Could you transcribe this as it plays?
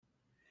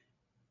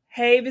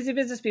Hey, busy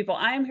business people.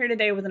 I am here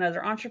today with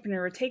another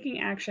entrepreneur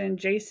taking action,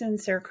 Jason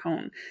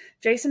Sercone.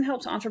 Jason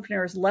helps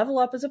entrepreneurs level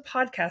up as a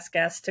podcast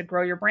guest to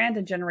grow your brand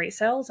and generate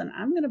sales. And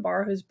I'm going to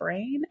borrow his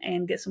brain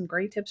and get some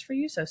great tips for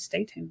you. So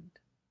stay tuned.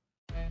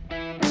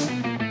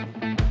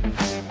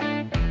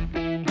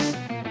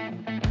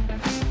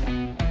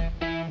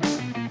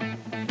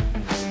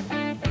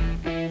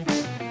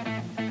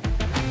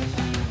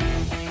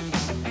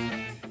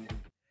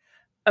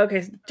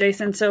 Okay,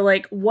 Jason. So,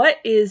 what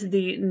is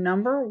the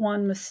number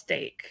one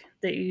mistake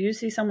that you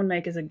see someone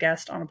make as a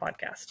guest on a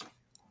podcast?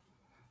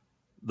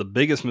 The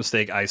biggest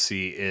mistake I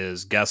see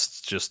is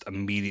guests just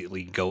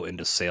immediately go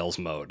into sales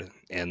mode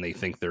and they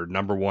think their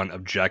number one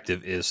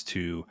objective is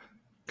to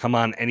come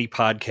on any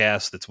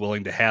podcast that's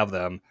willing to have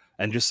them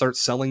and just start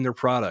selling their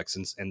products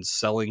and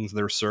selling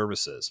their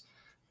services.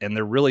 And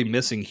they're really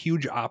missing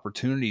huge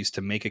opportunities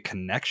to make a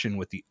connection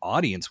with the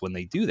audience when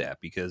they do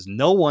that, because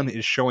no one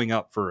is showing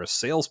up for a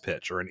sales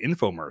pitch or an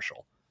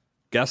infomercial.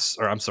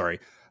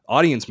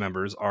 Audience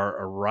members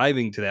are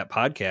arriving to that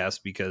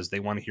podcast because they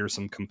want to hear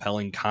some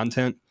compelling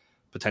content,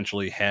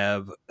 potentially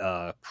have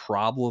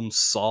problems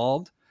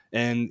solved,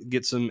 and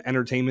get some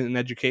entertainment and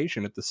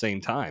education at the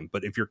same time.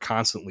 But if you're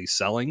constantly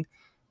selling,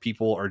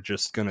 people are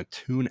just going to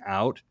tune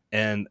out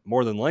and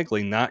more than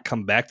likely not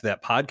come back to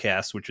that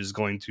podcast, which is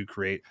going to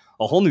create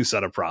a whole new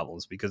set of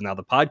problems because now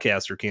the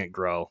podcaster can't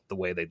grow the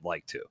way they'd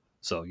like to.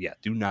 So yeah,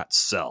 do not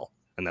sell.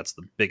 And that's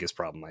the biggest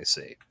problem I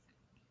see.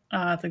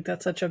 I think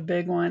that's such a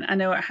big one. I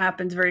know it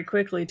happens very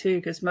quickly too,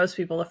 because most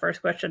people, the first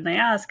question they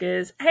ask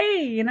is,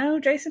 "Hey,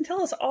 Jason,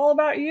 tell us all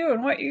about you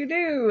and what you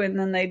do." And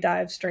then they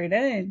dive straight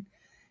in.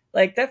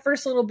 Like that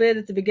first little bit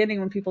at the beginning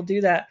when people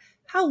do that,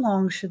 how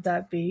long should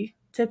that be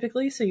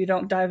typically so you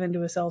don't dive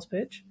into a sales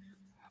pitch?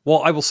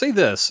 Well, I will say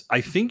this.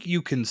 I think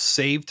you can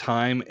save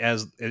time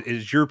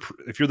if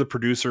you're the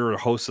producer or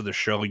host of the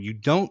show, you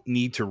don't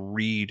need to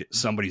read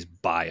somebody's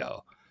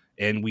bio.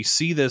 And we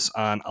see this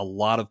on a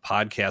lot of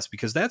podcasts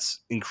because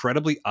that's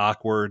incredibly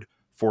awkward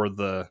for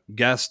the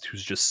guest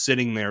who's just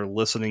sitting there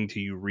listening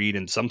to you read.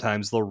 And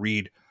sometimes they'll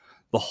read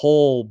the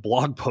whole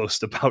blog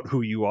post about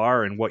who you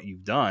are and what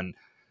you've done.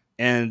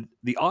 And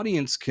the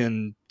audience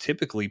can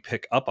typically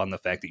pick up on the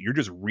fact that you're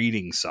just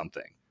reading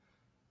something.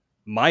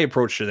 My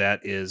approach to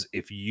that is,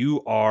 if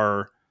you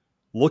are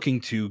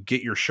looking to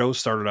get your show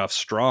started off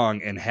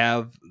strong and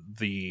have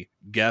the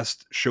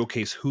guest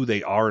showcase who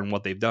they are and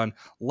what they've done,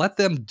 let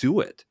them do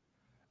it.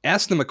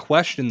 Ask them a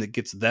question that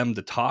gets them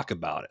to talk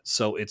about it,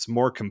 so it's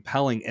more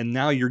compelling. And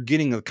now you're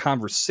getting a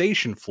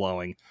conversation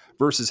flowing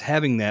versus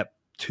having that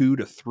 2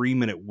 to 3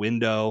 minute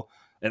window.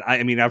 And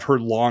I mean, I've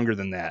heard longer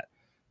than that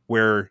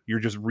where you're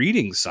just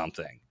reading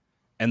something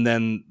and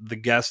then the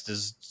guest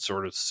is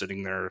sort of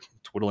sitting there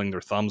twiddling their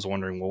thumbs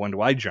wondering, well, when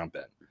do I jump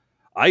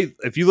in?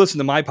 If you listen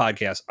to my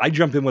podcast, I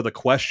jump in with a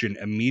question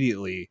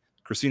immediately.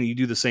 Christina, you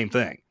do the same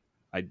thing.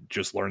 I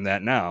just learned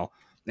that now.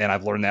 And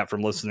I've learned that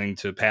from listening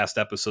to past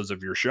episodes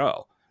of your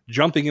show.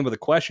 Jumping in with a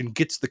question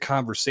gets the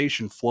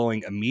conversation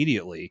flowing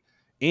immediately,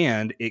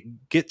 and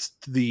it gets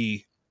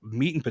the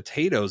meat and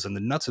potatoes and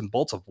the nuts and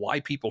bolts of why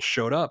people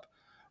showed up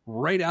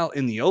right out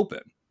in the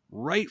open,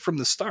 right from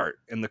the start.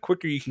 And the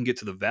quicker you can get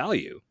to the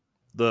value,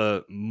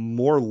 the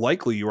more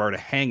likely you are to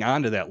hang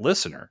on to that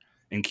listener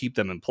and keep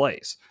them in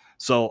place.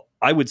 So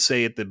I would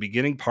say at the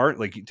beginning part,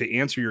 like, to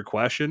answer your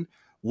question,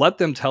 let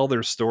them tell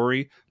their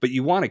story, but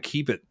you want to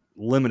keep it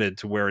limited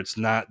to where it's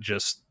not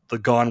just the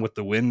Gone with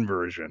the Wind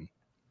version.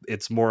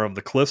 It's more of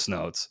the Cliff's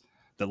Notes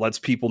that lets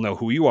people know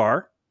who you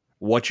are,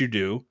 what you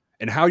do,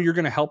 and how you're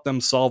going to help them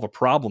solve a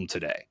problem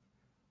today.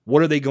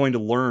 What are they going to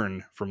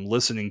learn from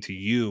listening to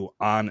you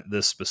on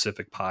this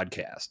specific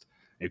podcast?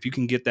 If you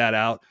can get that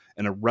out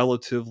in a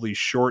relatively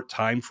short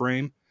time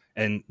frame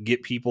and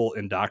get people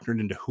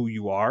indoctrinated into who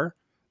you are,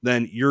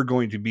 then you're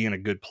going to be in a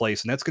good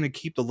place. And that's going to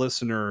keep the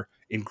listener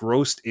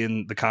engrossed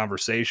in the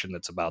conversation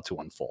that's about to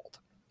unfold.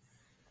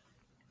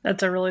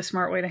 That's a really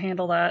smart way to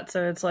handle that.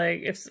 So it's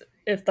like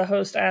if the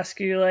host asks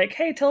you like,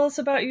 "Hey, tell us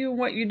about you and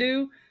what you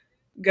do,"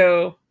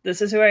 go,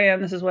 "This is who I am,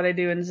 this is what I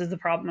do, and this is the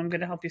problem I'm going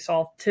to help you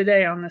solve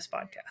today on this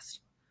podcast."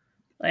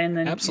 And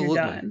then Absolutely.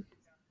 You're done.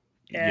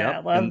 Yeah, yep. I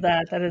love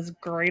that. That is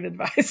great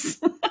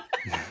advice.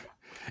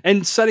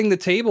 And setting the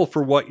table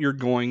for what you're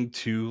going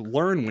to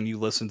learn when you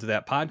listen to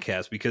that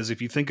podcast. Because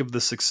if you think of the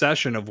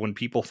succession of when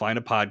people find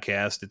a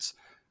podcast, it's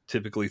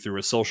typically through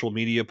a social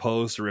media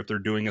post, or if they're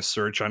doing a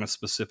search on a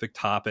specific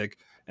topic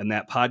and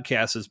that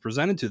podcast is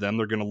presented to them,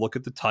 they're going to look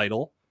at the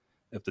title.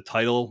 If the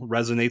title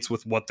resonates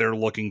with what they're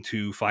looking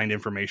to find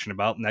information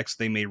about, next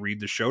they may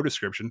read the show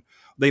description.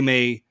 They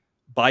may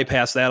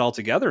bypass that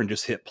altogether and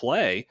just hit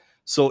play.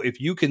 So if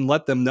you can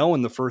let them know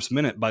in the first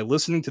minute, by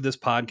listening to this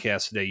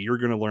podcast today, you're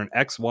going to learn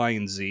X, Y,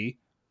 and Z.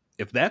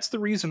 If that's the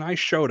reason I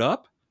showed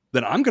up,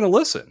 then I'm going to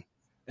listen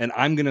and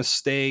I'm going to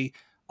stay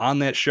on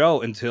that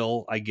show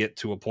until I get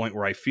to a point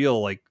where I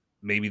feel like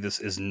maybe this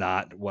is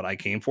not what I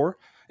came for.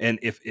 And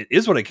if it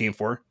is what I came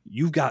for,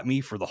 you've got me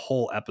for the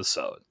whole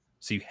episode.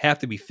 So you have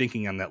to be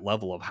thinking on that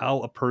level of how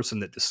a person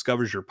that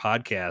discovers your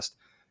podcast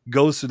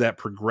goes through that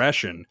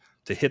progression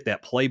to hit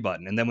that play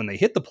button. And then when they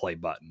hit the play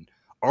button,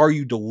 are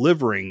you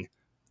delivering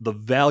the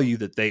value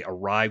that they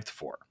arrived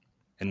for?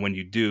 And when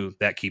you do,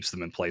 that keeps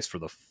them in place for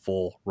the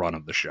full run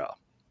of the show.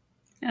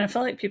 And I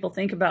feel like people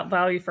think about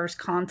value first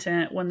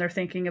content when they're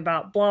thinking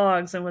about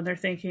blogs and when they're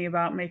thinking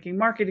about making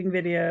marketing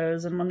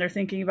videos and when they're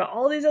thinking about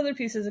all these other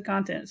pieces of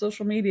content,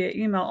 social media,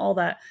 email, all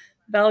that.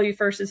 Value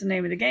first is the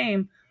name of the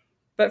game.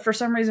 But for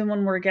some reason,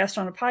 when we're a guest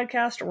on a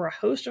podcast or we're a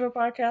host of a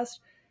podcast,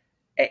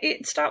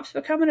 it stops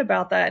becoming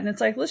about that. And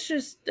it's like, let's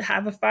just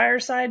have a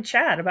fireside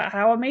chat about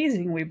how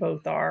amazing we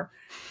both are.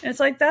 And it's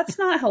like, that's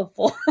not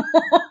helpful.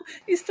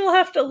 You still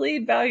have to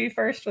lead value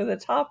first with a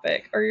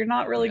topic, or you're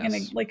not really going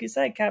to, like you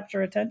said,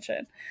 capture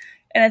attention.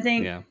 And I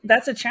think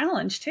that's a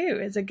challenge too,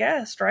 as a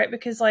guest, right?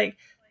 Because like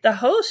the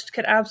host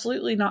could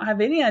absolutely not have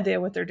any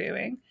idea what they're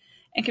doing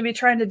and can be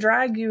trying to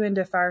drag you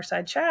into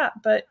fireside chat,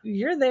 but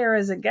you're there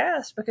as a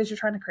guest because you're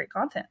trying to create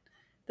content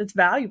that's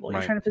valuable. Right.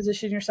 You're trying to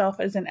position yourself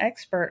as an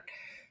expert.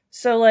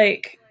 So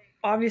like,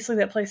 obviously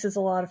that places a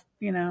lot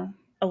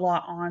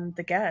on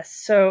the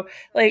guests. So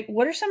like,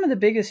 what are some of the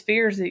biggest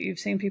fears that you've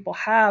seen people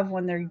have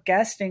when they're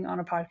guesting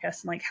on a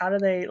podcast, and like, how do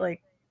they like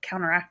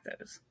counteract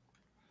those?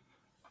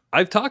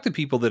 I've talked to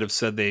people that have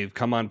said they've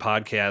come on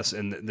podcasts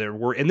and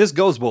and this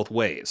goes both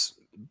ways,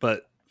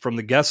 but from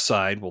the guest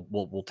side,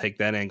 we'll take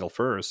that angle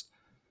first.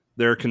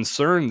 They're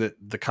concerned that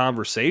the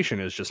conversation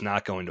is just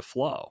not going to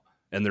flow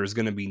and there's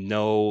going to be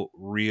no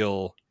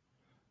real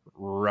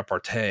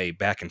repartee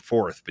back and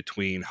forth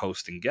between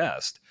host and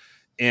guest.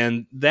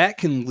 And that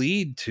can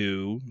lead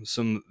to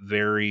some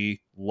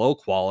very low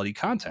quality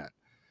content.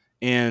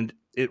 And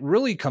it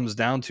really comes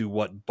down to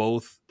what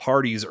both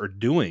parties are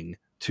doing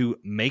to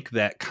make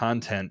that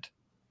content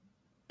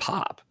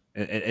pop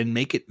and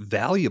make it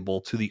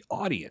valuable to the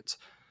audience.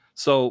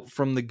 So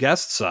from the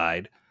guest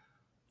side,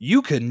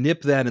 you can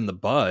nip that in the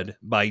bud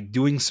by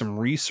doing some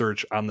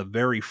research on the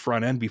very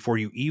front end before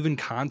you even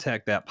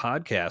contact that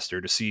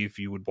podcaster to see if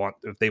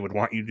they would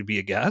want you to be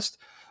a guest,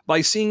 by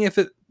seeing if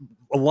it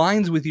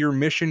aligns with your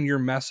mission, your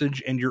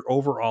message, and your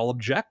overall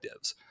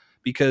objectives,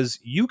 because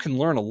you can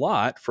learn a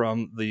lot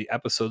from the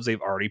episodes they've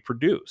already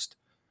produced.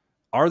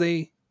 Are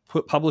they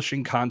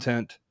publishing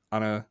content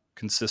on a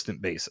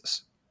consistent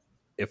basis?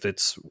 If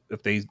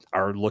they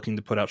are looking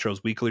to put out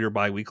shows weekly or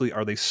bi-weekly,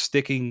 are they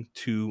sticking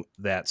to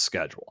that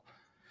schedule?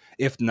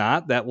 If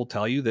not, that will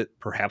tell you that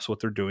perhaps what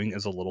they're doing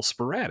is a little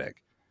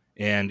sporadic,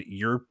 and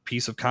your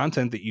piece of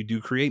content that you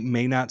do create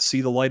may not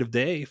see the light of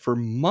day for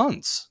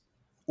months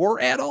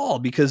or at all,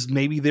 because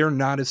maybe they're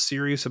not as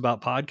serious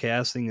about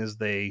podcasting as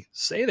they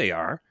say they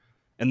are,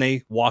 and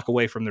they walk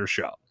away from their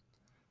show.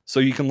 So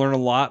you can learn a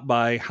lot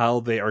by how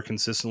they are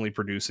consistently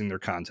producing their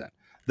content.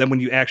 Then when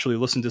you actually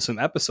listen to some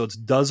episodes,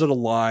 does it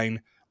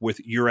align with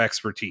your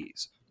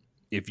expertise?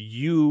 If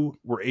you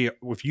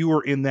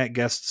were in that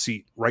guest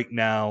seat right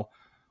now,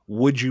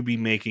 would you be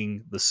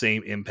making the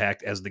same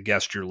impact as the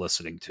guest you're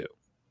listening to?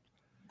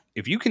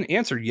 If you can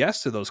answer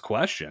yes to those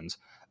questions,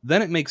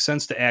 then it makes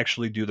sense to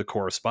actually do the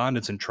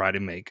correspondence and try to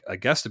make a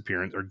guest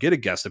appearance or get a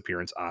guest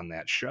appearance on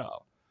that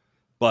show.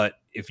 But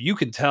if you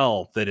can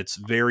tell that it's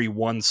very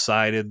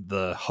one-sided,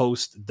 the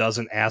host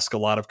doesn't ask a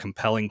lot of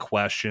compelling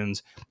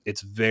questions,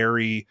 it's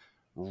very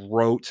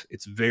rote,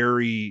 it's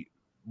very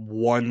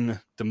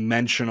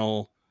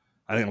one-dimensional.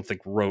 I don't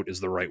think rote is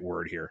the right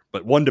word here,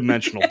 but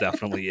one-dimensional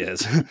definitely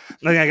is.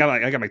 I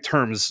got my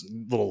terms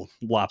a little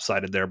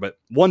lopsided there, but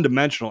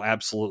one-dimensional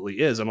absolutely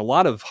is. And a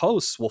lot of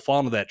hosts will fall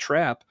into that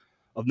trap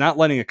of not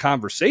letting a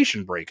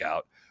conversation break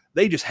out.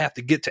 They just have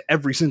to get to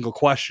every single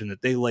question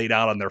that they laid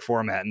out on their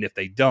format, and if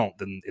they don't,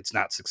 then it's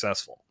not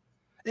successful.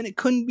 And it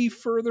couldn't be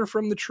further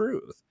from the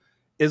truth.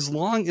 As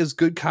long as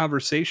good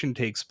conversation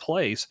takes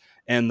place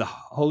and the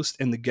host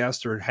and the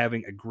guest are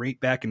having a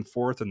great back and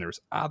forth and there's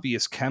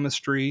obvious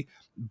chemistry,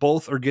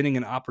 both are getting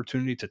an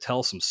opportunity to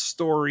tell some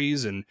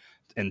stories and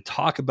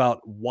talk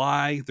about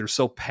why they're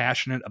so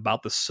passionate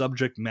about the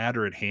subject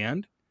matter at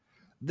hand,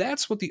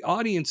 that's what the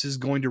audience is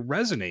going to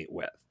resonate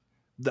with.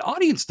 The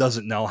audience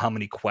doesn't know how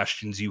many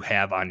questions you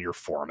have on your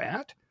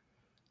format.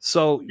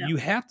 So you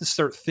have to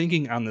start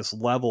thinking on this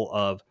level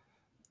of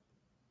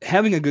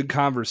having a good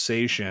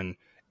conversation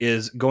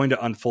is going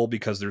to unfold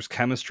because there's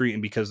chemistry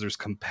and because there's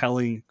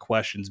compelling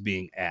questions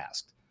being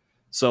asked.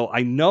 So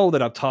I know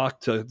that I've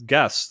talked to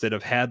guests that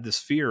have had this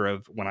fear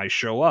of, when I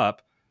show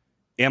up,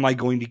 am I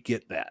going to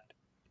get that?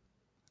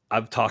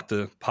 I've talked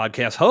to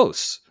podcast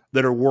hosts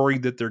that are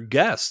worried that their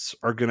guests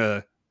are going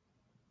to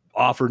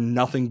offer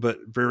nothing but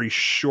very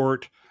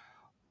short,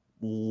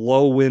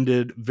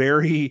 low-winded,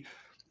 very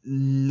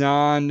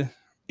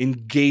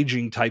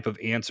non-engaging type of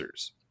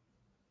answers.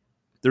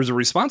 There's a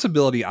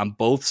responsibility on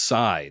both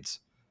sides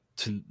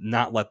to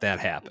not let that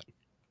happen.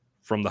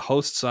 From the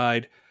host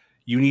side,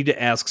 you need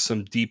to ask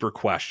some deeper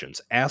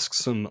questions. Ask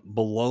some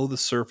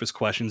below-the-surface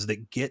questions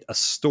that get a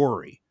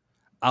story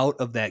out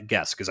of that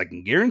guest, because I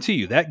can guarantee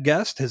you that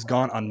guest has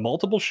gone on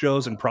multiple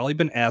shows and probably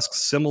been asked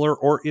similar,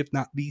 or if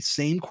not the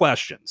same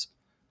questions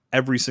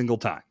every single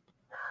time.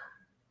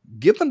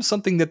 Give them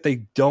something that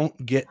they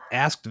don't get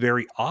asked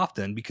very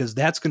often, because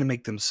that's going to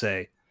make them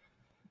say,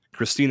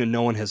 Christina,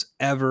 no one has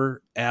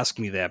ever asked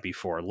me that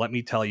before. Let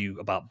me tell you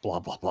about blah,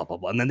 blah, blah, blah,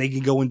 blah. And then they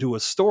can go into a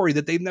story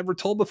that they've never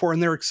told before,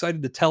 and they're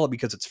excited to tell it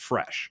because it's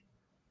fresh.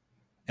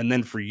 And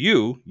then for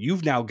you,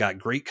 you've now got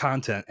great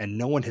content, and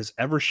no one has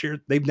ever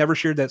shared. They've never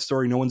shared that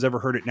story. No one's ever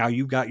heard it. Now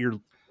you've got your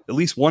at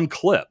least one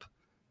clip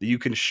that you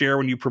can share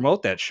when you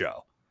promote that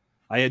show.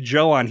 I had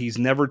Joe on. He's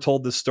never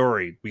told the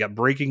story. We got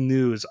breaking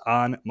news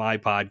on my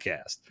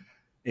podcast.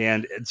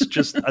 And it's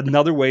just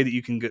another way that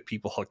you can get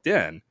people hooked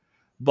in.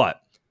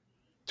 But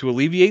to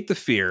alleviate the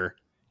fear,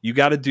 you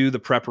got to do the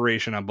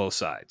preparation on both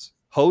sides.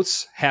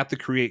 Hosts have to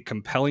create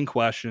compelling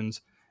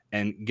questions,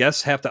 and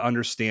guests have to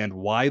understand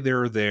why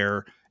they're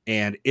there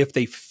and if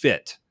they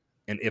fit.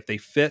 And if they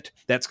fit,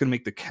 that's going to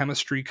make the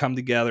chemistry come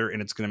together,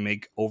 and it's going to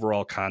make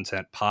overall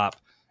content pop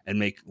and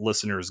make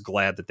listeners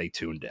glad that they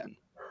tuned in.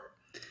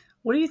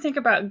 What do you think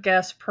about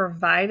guests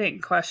providing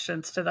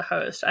questions to the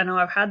host? I know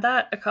I've had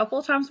that a couple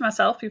of times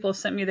myself. People have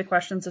sent me the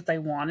questions that they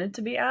wanted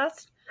to be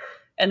asked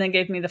and then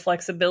gave me the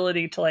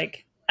flexibility to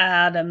like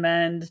add,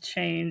 amend,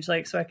 change,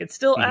 like so I could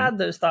still add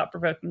those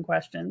thought-provoking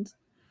questions.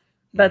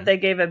 But they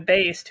gave a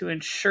base to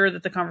ensure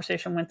that the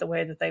conversation went the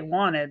way that they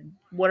wanted.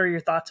 What are your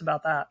thoughts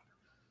about that?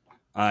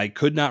 I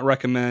could not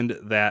recommend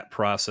that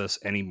process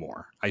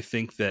anymore. I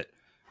think that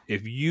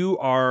if you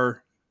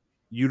are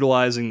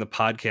utilizing the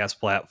podcast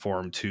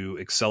platform to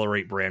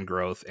accelerate brand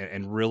growth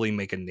and really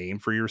make a name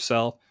for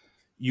yourself,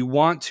 you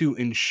want to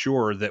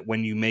ensure that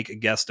when you make a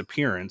guest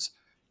appearance,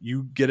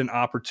 you get an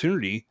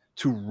opportunity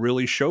to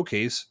really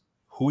showcase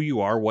who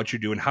you are, what you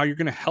do, and how you're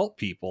going to help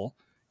people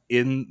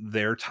in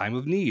their time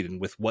of need. And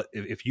with what,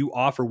 if you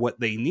offer what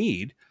they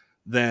need,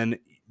 then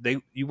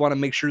you want to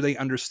make sure they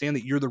understand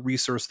that you're the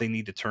resource they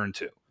need to turn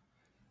to.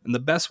 And the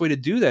best way to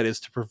do that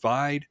is to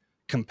provide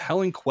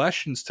compelling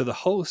questions to the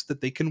host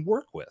that they can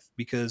work with,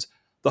 because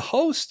the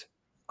host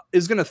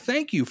is going to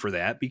thank you for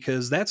that,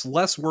 because that's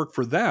less work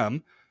for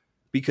them,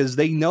 because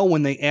they know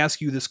when they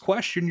ask you this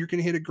question, you're going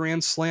to hit a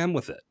grand slam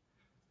with it.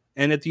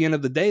 And at the end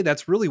of the day,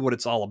 that's really what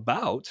it's all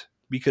about,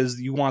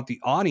 because you want the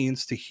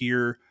audience to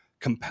hear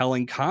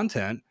compelling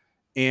content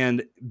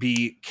and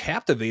be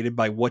captivated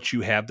by what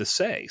you have to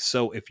say.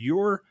 So if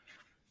you're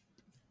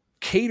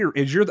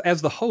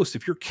as the host,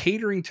 if you're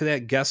catering to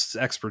that guest's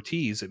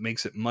expertise, it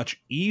makes it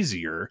much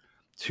easier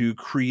to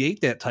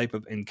create that type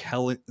of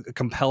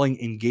compelling,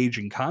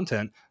 engaging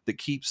content that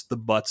keeps the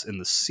butts in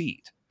the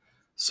seat.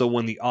 So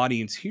when the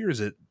audience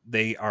hears it,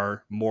 they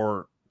are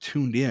more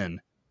tuned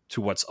in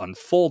to what's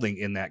unfolding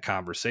in that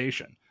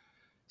conversation.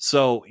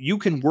 So you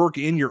can work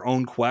in your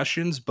own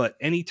questions, but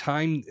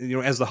anytime,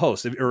 as the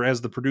host or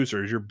as the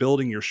producer, as you're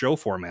building your show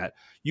format,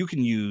 you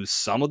can use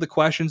some of the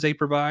questions they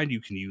provide.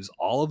 You can use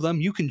all of them.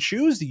 You can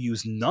choose to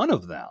use none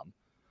of them.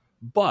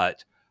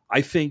 But I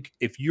think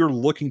if you're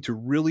looking to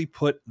really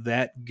put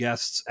that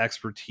guest's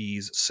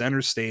expertise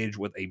center stage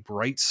with a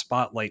bright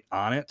spotlight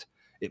on it,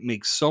 it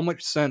makes so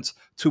much sense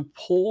to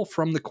pull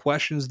from the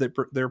questions that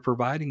they're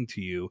providing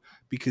to you,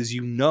 because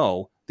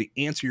the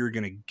answer you're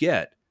going to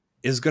get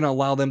is going to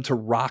allow them to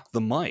rock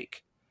the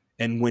mic.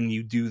 And when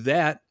you do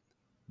that,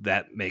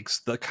 that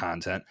makes the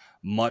content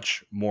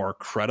much more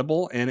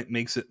credible, and it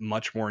makes it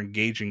much more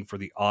engaging for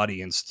the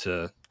audience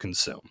to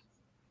consume.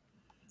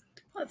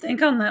 I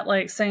think on that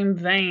like same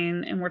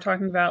vein, and we're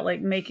talking about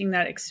like making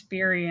that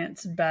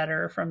experience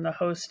better from the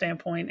host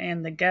standpoint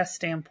and the guest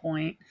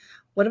standpoint.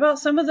 What about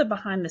some of the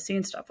behind the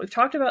scenes stuff? We've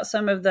talked about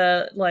some of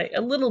the, like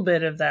a little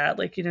bit of that,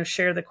 like,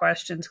 share the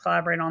questions,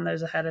 collaborate on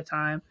those ahead of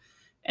time.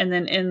 And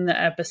then in the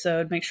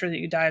episode, make sure that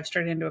you dive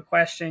straight into a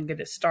question, get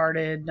it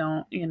started.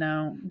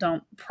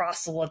 Don't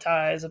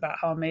proselytize about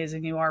how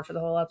amazing you are for the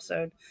whole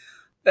episode.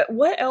 But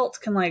what else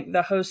can like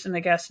the host and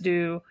the guest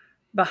do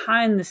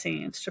behind the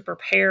scenes to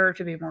prepare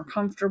to be more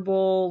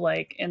comfortable,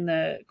 like in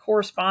the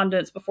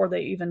correspondence before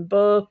they even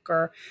book,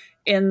 or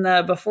in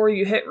the before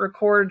you hit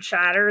record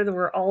chatter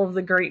where all of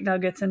the great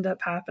nuggets end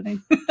up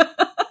happening?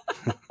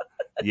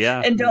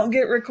 Yeah. And don't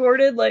get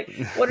recorded? Like,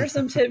 what are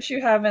some tips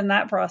you have in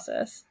that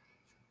process?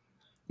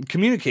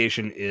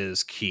 Communication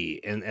is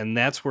key, and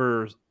that's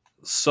where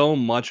so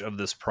much of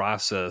this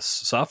process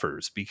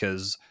suffers,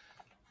 because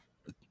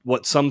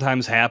what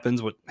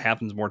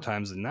happens more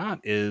times than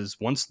not, is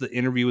once the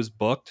interview is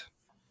booked,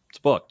 it's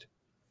booked,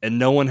 and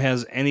no one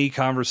has any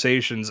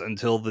conversations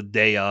until the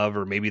day of,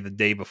 or maybe the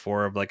day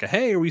before, of like,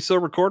 hey, are we still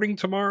recording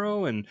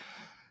tomorrow? And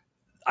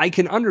I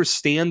can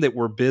understand that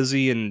we're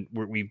busy, and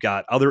we've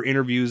got other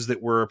interviews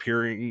that we're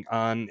appearing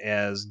on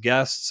as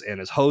guests,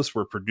 and as hosts,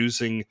 we're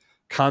producing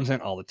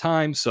content all the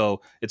time.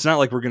 So it's not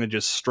like we're going to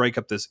just strike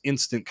up this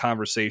instant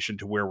conversation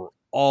to where we're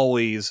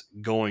always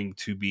going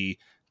to be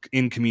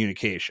in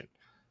communication.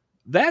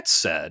 That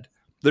said,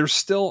 there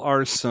still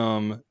are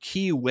some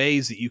key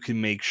ways that you can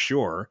make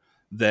sure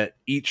that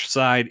each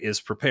side is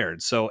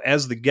prepared. So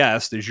as the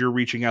guest, as you're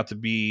reaching out to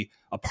be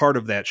a part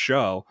of that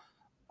show,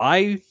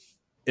 I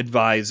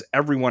advise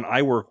everyone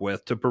I work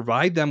with to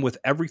provide them with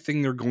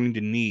everything they're going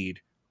to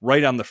need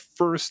right on the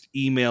first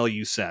email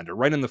you send, or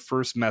right on the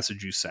first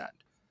message you send.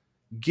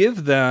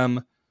 Give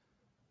them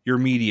your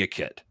media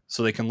kit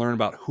so they can learn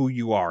about who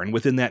you are. And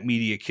within that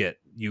media kit,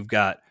 you've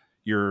got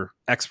your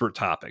expert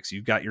topics,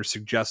 you've got your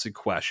suggested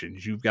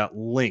questions, you've got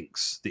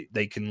links that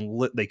they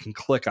can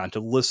click on to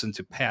listen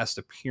to past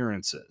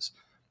appearances.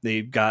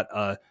 They've got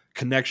a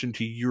connection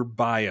to your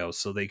bio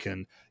so they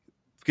can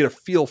get a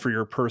feel for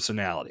your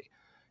personality.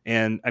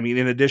 And I mean,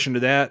 in addition to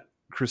that,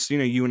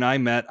 Christina, you and I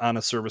met on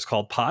a service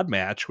called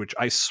Podmatch, which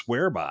I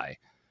swear by.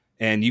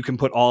 And you can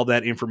put all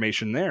that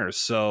information there.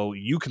 So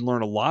you can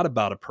learn a lot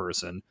about a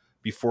person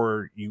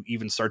before you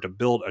even start to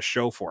build a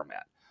show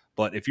format.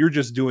 But if you're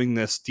just doing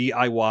this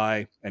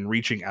DIY and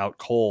reaching out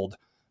cold,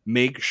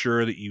 make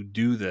sure that you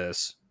do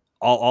this.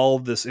 All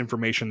of this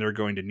information they're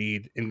going to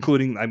need,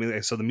 including, I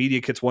mean, so the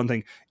media kit's one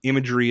thing,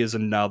 imagery is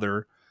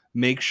another.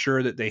 Make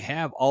sure that they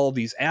have all of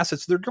these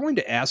assets they're going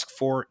to ask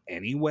for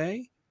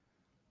anyway.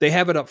 They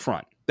have it up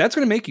front. That's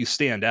going to make you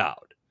stand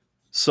out.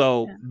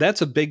 So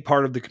that's a big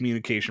part of the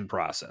communication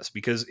process,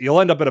 because you'll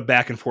end up at a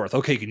back and forth.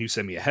 Okay, can you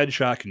send me a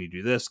headshot? Can you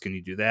do this? Can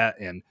you do that?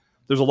 And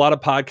there's a lot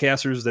of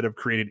podcasters that have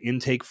created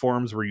intake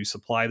forms where you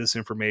supply this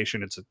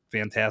information. It's a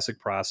fantastic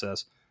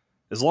process.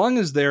 As long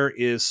as there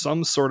is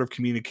some sort of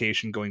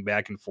communication going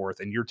back and forth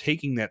and you're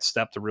taking that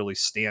step to really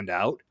stand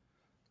out,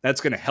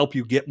 that's going to help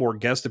you get more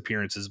guest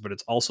appearances, but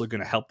it's also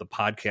going to help the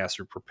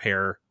podcaster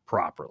prepare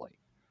properly.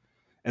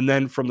 And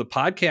then from the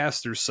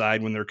podcaster's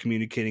side, when they're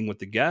communicating with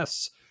the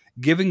guests,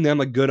 giving them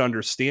a good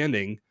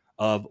understanding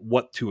of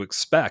what to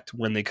expect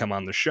when they come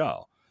on the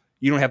show.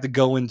 You don't have to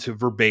go into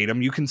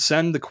verbatim. You can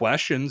send the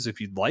questions if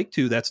you'd like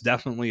to. That's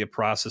definitely a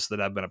process that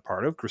I've been a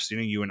part of.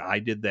 Christina, you and I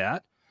did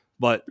that.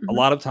 But a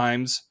lot of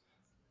times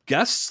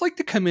guests like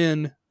to come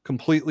in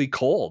completely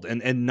cold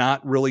and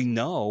not really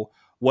know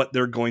what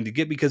they're going to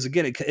get, because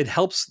again, it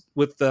helps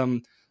with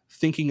them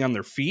thinking on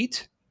their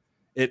feet.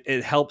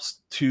 It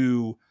helps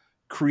to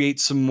create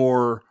some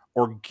more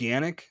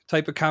organic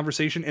type of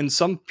conversation. And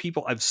some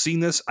people, I've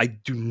seen this, I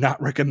do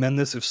not recommend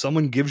this. If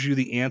someone gives you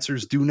the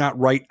answers, do not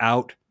write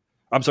out.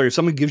 I'm sorry, if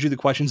someone gives you the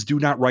questions, do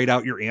not write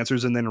out your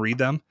answers and then read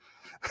them.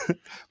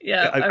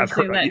 Yeah, I've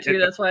seen that too.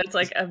 That's why it's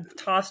like I've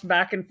tossed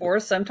back and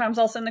forth. Sometimes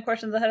I'll send the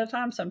questions ahead of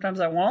time. Sometimes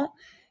I won't.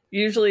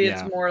 Usually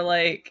it's more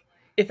like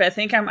if I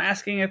think I'm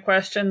asking a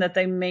question that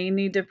they may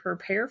need to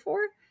prepare for.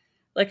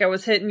 Like I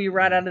was hitting you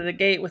right out of the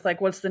gate with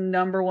like, what's the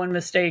number one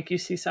mistake you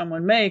see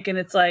someone make? And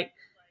it's like,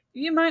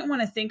 you might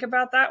want to think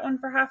about that one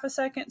for half a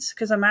second,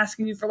 because I'm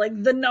asking you for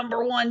like the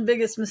number one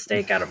biggest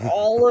mistake out of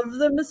all of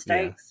the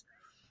mistakes.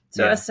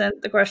 So I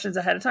sent the questions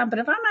ahead of time. But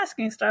if I'm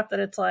asking stuff that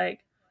it's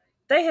like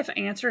they have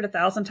answered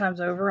 1,000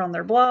 times over on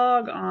their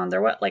blog, on their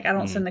what, like I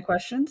don't send the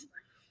questions,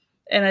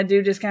 and I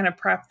do just kind of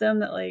prep them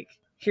that like,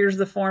 here's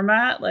the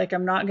format. Like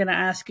I'm not going to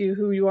ask you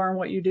who you are and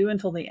what you do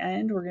until the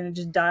end. We're going to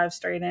just dive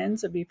straight in.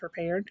 So be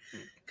prepared.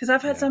 Because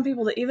I've had some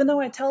people that even though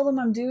I tell them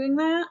I'm doing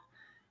that,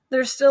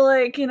 they're still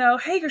like, you know,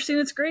 hey, Christine,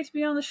 it's great to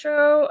be on the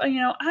show.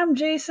 You know, I'm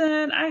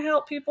Jason. I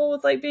help people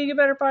with like being a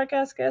better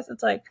podcast guest.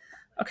 It's like,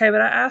 okay,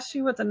 but I asked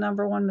you what the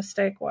number one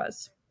mistake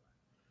was.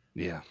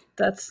 Yeah.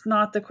 That's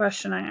not the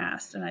question I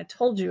asked. And I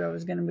told you I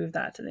was going to move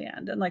that to the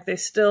end. And like they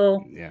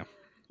still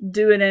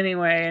do it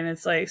anyway. And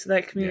it's like, so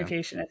that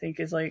communication, I think,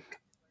 is like,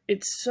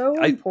 it's so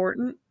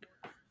important.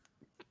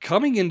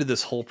 Coming into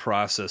this whole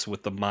process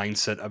with the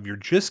mindset of you're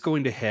just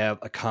going to have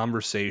a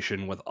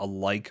conversation with a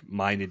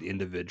like-minded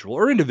individual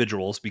or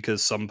individuals,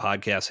 because some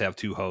podcasts have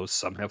 2 hosts,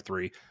 some have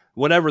 3,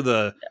 whatever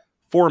the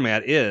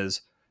format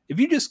is. If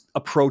you just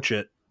approach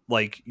it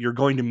like you're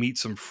going to meet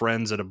some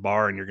friends at a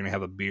bar and you're going to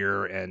have a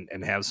beer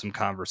and have some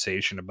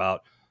conversation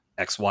about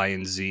X, Y,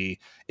 and Z,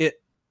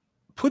 it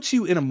puts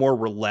you in a more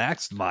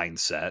relaxed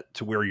mindset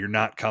to where you're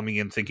not coming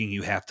in thinking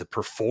you have to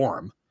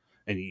perform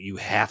and you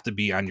have to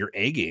be on your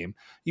A game.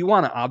 You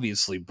want to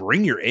obviously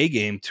bring your A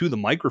game to the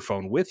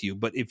microphone with you,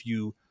 but if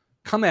you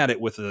come at it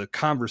with a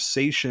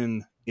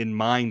conversation in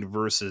mind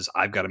versus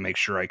I've got to make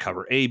sure I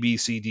cover A, B,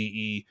 C, D,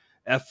 E,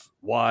 F,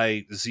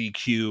 Y, Z,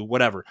 Q,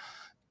 whatever,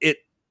 it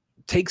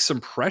takes some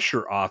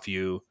pressure off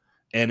you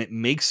and it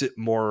makes it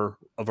more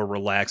of a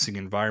relaxing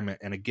environment.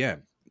 And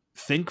again,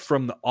 think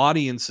from the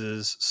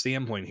audience's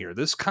standpoint here.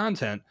 This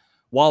content,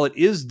 while it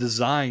is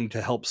designed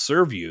to help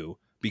serve you,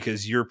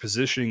 because you're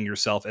positioning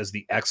yourself as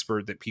the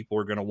expert that people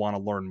are going to want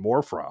to learn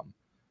more from,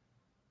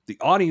 the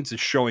audience is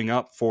showing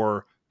up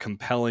for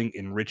compelling,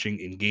 enriching,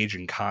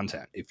 engaging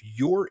content. If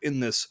you're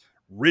in this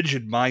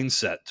rigid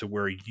mindset to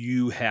where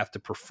you have to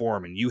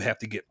perform and you have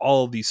to get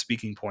all of these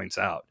speaking points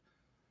out,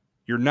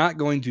 you're not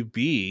going to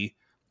be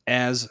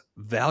as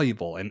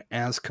valuable and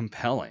as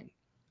compelling.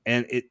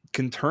 And it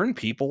can turn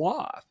people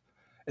off.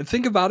 And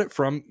think about it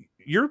from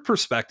your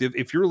perspective.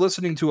 If you're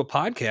listening to a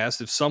podcast,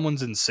 if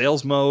someone's in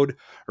sales mode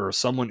or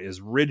someone is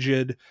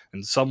rigid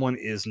and someone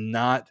is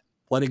not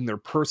letting their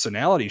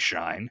personality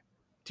shine,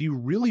 do you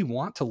really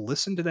want to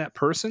listen to that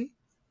person?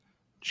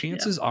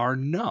 Chances are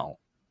no.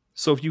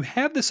 So if you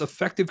have this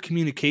effective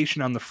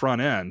communication on the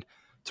front end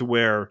to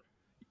where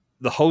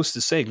the host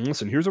is saying,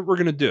 listen, here's what we're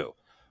going to do.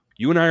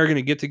 You and I are going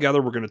to get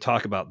together. We're going to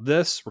talk about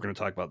this. We're going to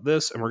talk about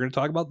this. And we're going to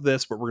talk about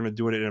this, but we're going to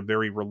do it in a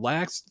very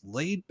relaxed,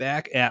 laid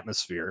back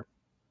atmosphere.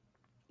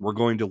 We're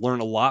going to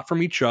learn a lot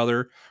from each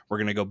other. We're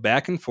going to go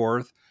back and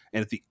forth.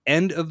 And at the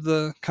end of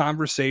the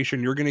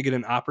conversation, you're going to get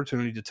an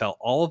opportunity to tell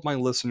all of my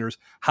listeners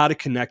how to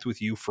connect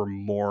with you for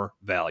more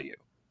value.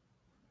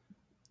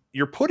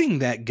 You're putting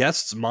that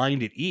guest's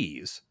mind at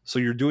ease. So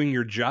you're doing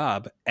your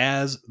job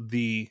as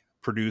the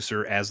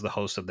producer, as the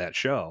host of that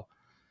show.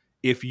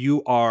 If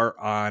you are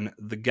on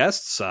the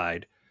guest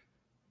side,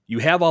 you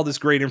have all this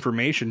great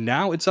information.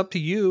 Now it's up to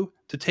you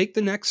to take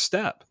the next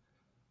step.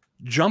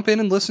 Jump in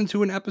and listen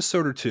to an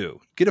episode or two.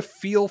 Get a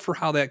feel for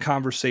how that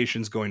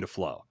conversation is going to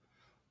flow.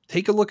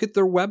 Take a look at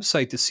their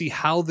website to see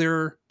how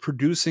they're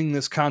producing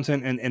this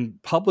content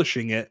and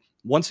publishing it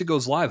once it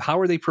goes live. How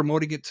are they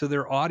promoting it to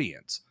their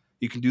audience?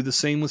 You can do the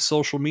same with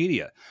social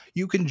media.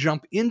 You can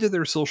jump into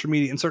their social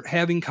media and start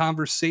having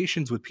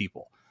conversations with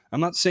people. I'm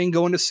not saying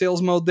go into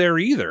sales mode there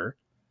either,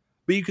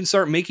 but you can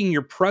start making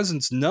your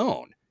presence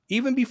known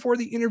even before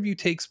the interview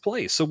takes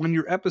place. So when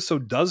your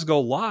episode does go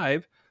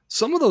live,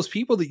 some of those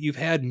people that you've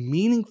had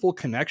meaningful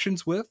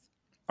connections with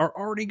are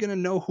already going to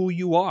know who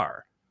you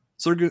are.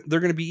 So they're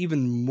going to be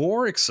even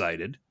more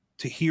excited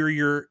to hear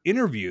your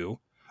interview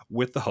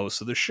with the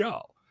host of the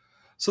show.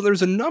 So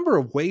there's a number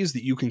of ways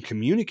that you can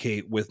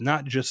communicate with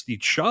not just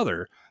each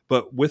other,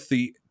 but with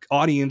the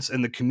audience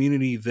and the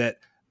community that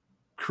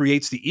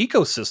creates the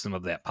ecosystem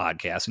of that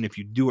podcast. And if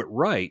you do it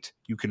right,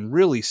 you can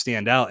really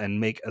stand out and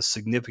make a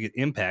significant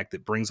impact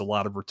that brings a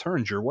lot of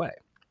returns your way.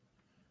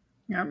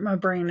 Yeah, my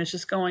brain is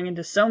just going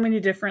into so many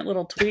different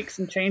little tweaks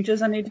and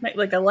changes I need to make.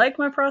 Like, I like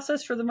my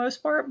process for the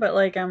most part, but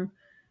like I'm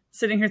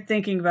sitting here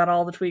thinking about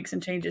all the tweaks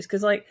and changes.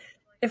 Because like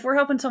if we're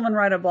helping someone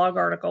write a blog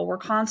article, we're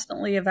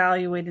constantly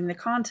evaluating the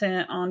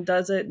content on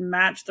does it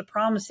match the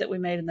promise that we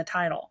made in the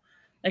title?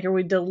 Like, are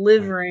we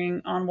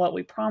delivering on what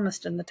we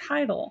promised in the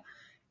title?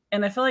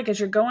 And I feel like as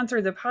you're going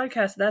through the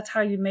podcast, that's how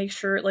you make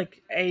sure,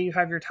 like, you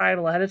have your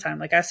title ahead of time.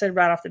 Like I said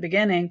right off the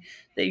beginning,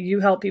 that you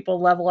help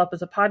people level up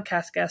as a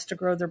podcast guest to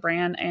grow their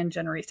brand and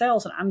generate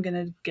sales. And I'm going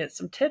to get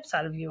some tips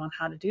out of you on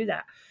how to do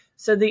that.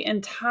 So the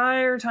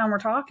entire time we're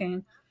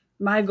talking,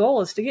 my goal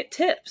is to get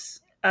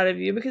tips out of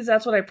you because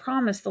that's what I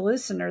promised the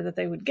listener that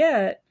they would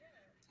get.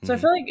 So I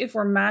feel like if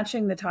we're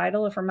matching the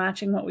title, if we're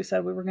matching what we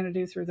said we were going to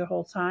do through the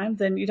whole time,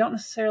 then you don't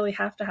necessarily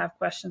have to have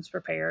questions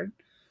prepared.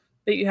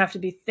 But you have to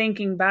be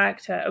thinking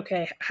back to,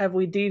 okay, have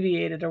we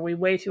deviated? Are we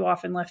way too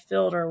often left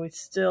field? Or are we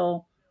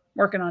still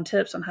working on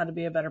tips on how to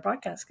be a better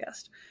podcast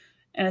guest?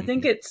 And I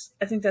think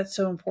that's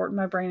so important.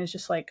 My brain is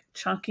just like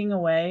chunking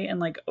away and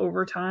like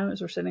over time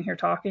as we're sitting here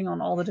talking on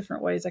all the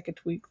different ways I could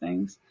tweak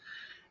things.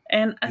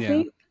 And I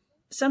think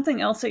something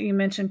else that you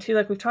mentioned too,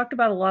 like we've talked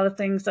about a lot of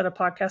things that a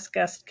podcast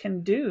guest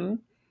can do.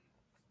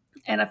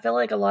 And I feel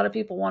like a lot of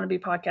people want to be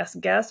podcast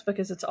guests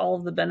because it's all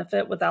of the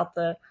benefit without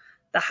the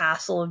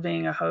hassle of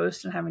being a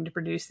host and having to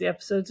produce the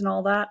episodes and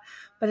all that.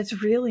 But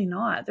it's really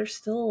not. There's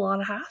still a lot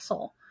of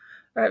hassle,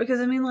 right? Because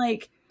I mean,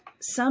 like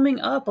summing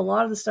up a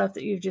lot of the stuff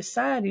that you've just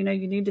said, you know,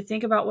 you need to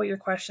think about what your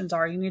questions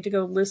are. You need to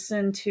go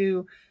listen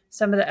to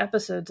some of the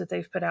episodes that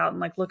they've put out and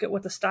like look at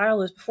what the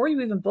style is before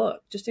you even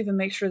book. Just even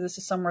make sure this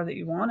is somewhere that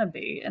you want to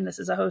be and this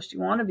is a host you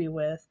want to be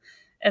with.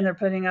 And they're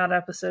putting out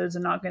episodes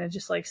and not going to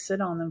just like sit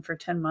on them for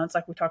 10 months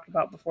like we talked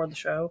about before the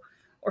show,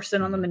 or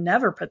sit on them and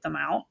never put them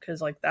out because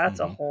like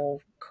that's a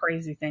whole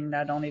crazy thing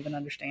that I don't even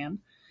understand.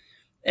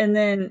 And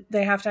then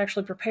they have to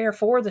actually prepare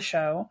for the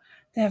show.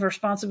 They have a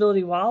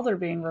responsibility while they're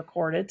being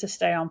recorded to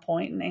stay on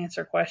point and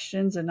answer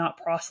questions and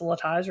not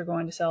proselytize or go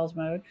into sales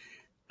mode.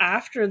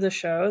 After the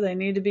show, they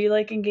need to be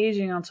like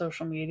engaging on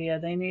social media.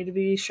 They need to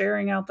be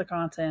sharing out the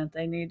content.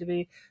 They need to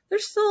be,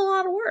 there's still a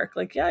lot of work.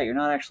 Like, yeah, you're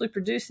not actually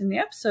producing the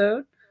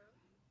episode,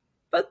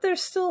 but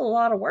there's still a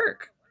lot of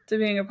work to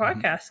being a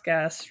podcast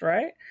guest,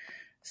 right?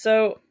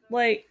 So,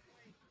 like,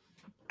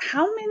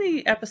 how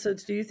many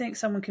episodes do you think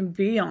someone can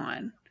be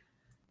on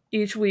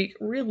each week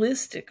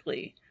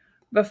realistically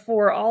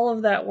before all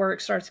of that work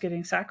starts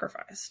getting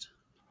sacrificed?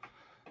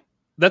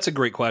 That's a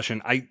great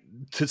question.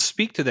 To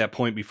speak to that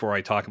point before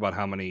I talk about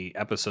how many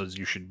episodes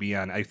you should be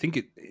on, I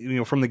think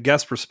from the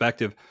guest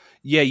perspective,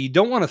 yeah, you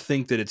don't want to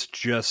think that it's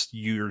just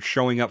you're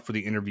showing up for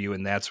the interview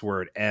and that's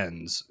where it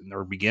ends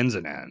or begins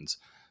and ends.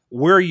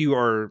 Where you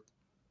are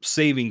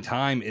saving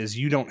time is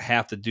you don't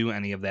have to do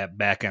any of that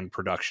back end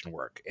production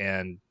work.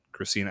 And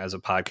Christina, as a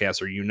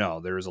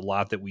podcaster, there's a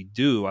lot that we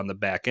do on the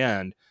back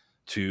end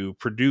to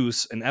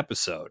produce an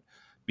episode.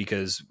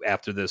 Because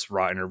after this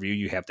raw interview,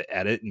 you have to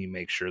edit and you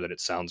make sure that it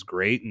sounds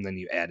great. And then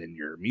you add in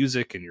your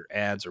music and your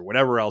ads or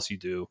whatever else you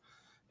do.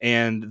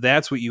 And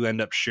that's what you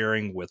end up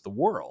sharing with the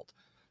world.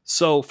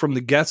 So from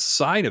the guest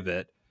side of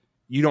it,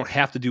 you don't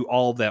have to do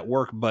all of that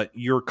work, but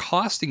you're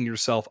costing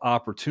yourself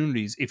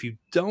opportunities if you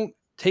don't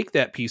take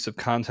that piece of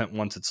content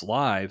once it's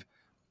live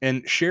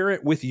and share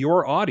it with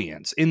your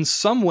audience in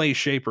some way,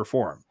 shape, or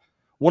form.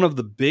 One of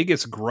the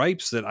biggest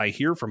gripes that I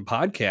hear from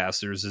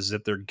podcasters is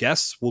that their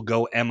guests will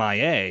go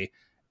MIA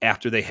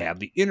after they have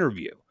the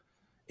interview.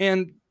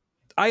 And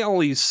I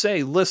always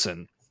say,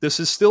 listen, this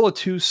is still a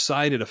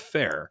two-sided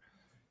affair.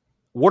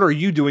 What are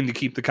you doing to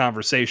keep the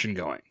conversation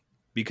going?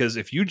 Because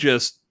if you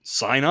just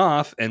sign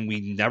off and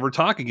we never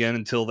talk again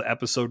until the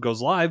episode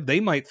goes live,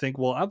 they might think,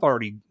 well, I've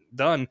already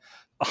done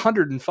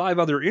 105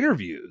 other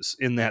interviews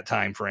in that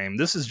time frame.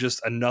 This is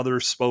just another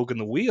spoke in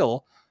the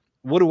wheel.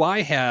 What do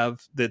I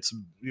have that's,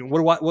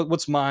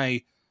 what's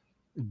my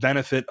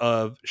benefit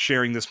of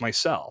sharing this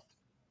myself?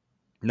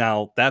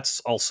 Now, that's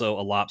also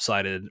a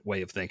lopsided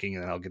way of thinking,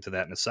 and I'll get to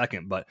that in a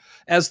second. But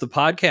as the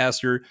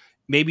podcaster,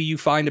 maybe you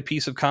find a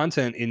piece of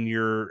content in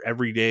your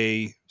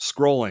everyday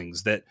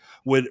scrollings that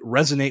would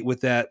resonate with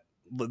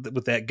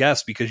that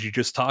guest because you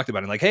just talked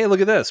about it. Like, hey,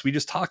 look at this. We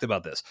just talked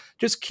about this.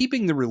 Just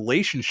keeping the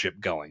relationship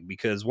going,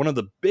 because one of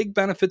the big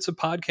benefits of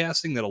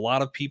podcasting that a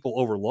lot of people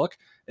overlook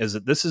is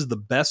that this is the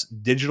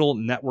best digital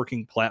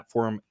networking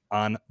platform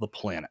on the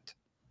planet.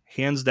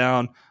 Hands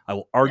down, I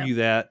will argue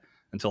that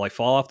until I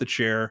fall off the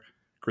chair.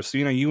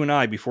 Christina, you and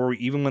I, before we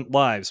even went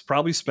live,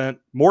 probably spent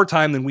more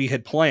time than we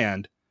had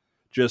planned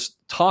just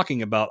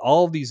talking about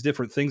all of these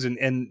different things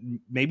and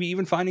maybe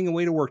even finding a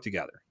way to work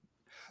together.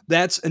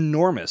 That's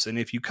enormous. And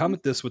if you come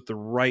at this with the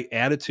right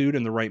attitude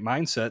and the right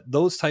mindset,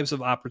 those types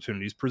of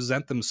opportunities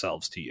present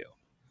themselves to you.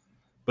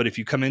 But if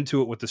you come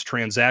into it with this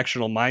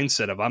transactional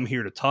mindset of I'm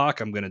here to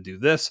talk, I'm going to do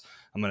this,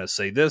 I'm going to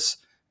say this,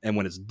 and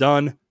when it's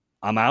done,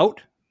 I'm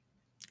out,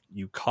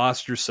 you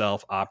cost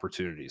yourself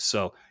opportunities.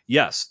 So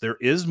yes, there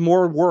is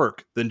more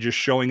work than just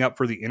showing up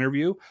for the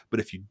interview, but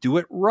if you do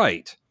it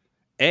right,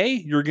 A,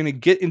 you're going to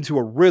get into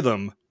a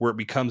rhythm where it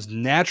becomes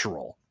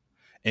natural.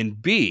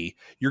 And B,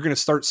 you're going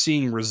to start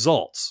seeing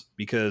results,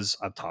 because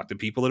I've talked to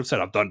people that have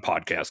said, I've done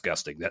podcast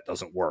guesting. That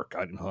doesn't work.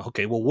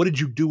 Okay, well, what did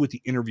you do with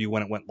the interview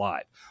when it went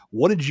live?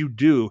 What did you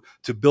do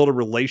to build a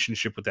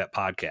relationship with that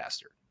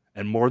podcaster?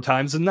 And more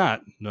times than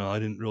not, no, I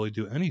didn't really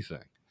do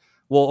anything.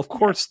 Well, of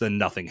course, then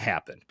nothing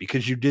happened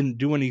because you didn't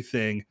do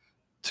anything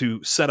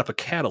to set up a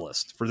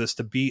catalyst for this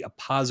to be a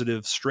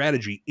positive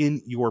strategy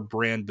in your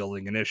brand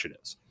building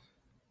initiatives.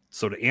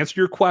 So to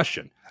answer your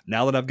question,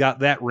 now that I've got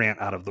that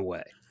rant out of the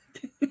way,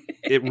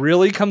 it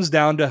really comes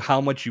down to how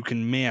much you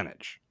can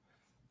manage.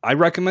 I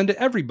recommend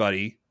to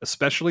everybody,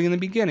 especially in the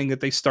beginning,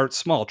 that they start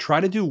small. Try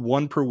to do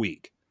one per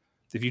week.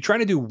 If you try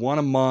to do one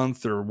a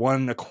month or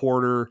one a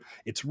quarter,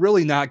 it's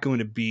really not going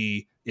to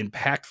be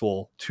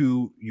impactful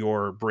to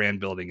your brand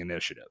building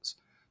initiatives.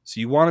 So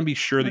you want to be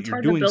sure that It's you're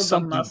hard to doing build the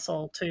something.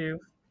 muscle too.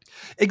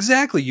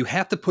 Exactly. You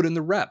have to put in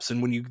the reps.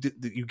 And when you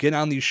get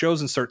on these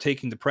shows and start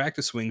taking the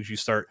practice swings, you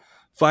start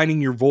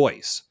finding your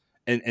voice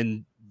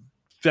and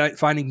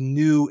finding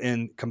new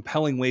and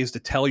compelling ways to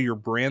tell your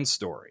brand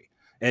story,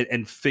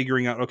 and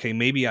figuring out, okay,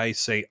 maybe I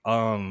say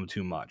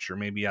too much, or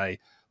maybe I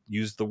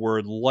use the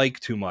word like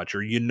too much,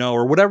 or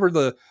or whatever,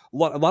 a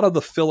lot of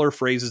the filler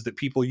phrases that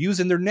people use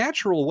in their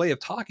natural way of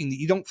talking that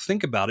you don't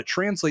think about. It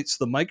translates to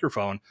the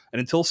microphone, and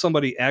until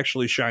somebody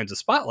actually shines a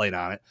spotlight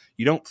on it,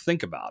 you don't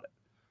think about it.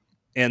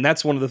 And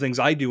that's one of the things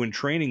I do in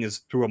training is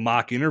through a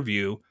mock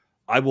interview,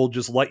 I will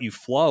just let you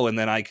flow, and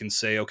then I can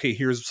say, okay,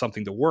 here's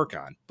something to work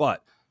on.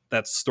 But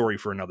that's a story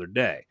for another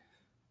day.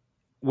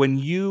 When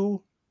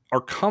you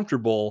are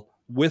comfortable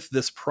with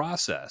this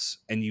process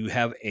and you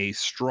have a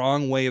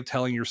strong way of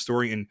telling your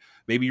story, and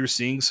maybe you're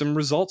seeing some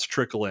results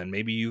trickle in,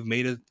 maybe you've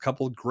made a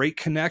couple of great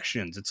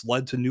connections, it's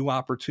led to new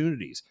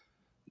opportunities,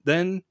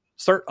 then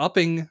start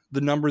upping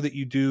the number that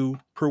you do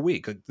per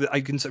week.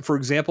 I can say, for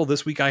example,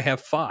 this week I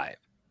have 5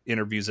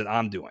 interviews that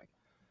I'm doing.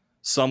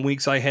 Some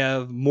weeks I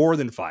have more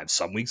than 5.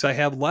 Some weeks I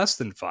have less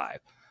than 5.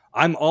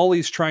 I'm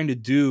always trying to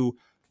do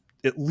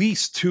at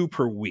least 2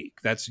 per week.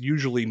 That's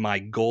usually my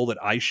goal that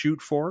I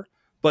shoot for.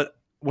 But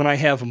when I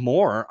have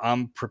more,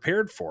 I'm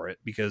prepared for it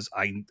because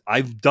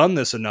I've done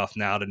this enough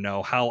now to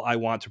know how I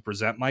want to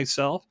present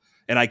myself,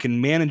 and I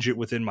can manage it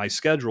within my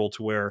schedule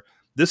to where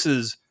this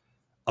is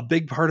a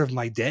big part of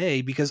my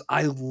day because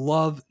I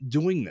love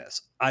doing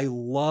this. I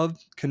love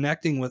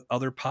connecting with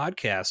other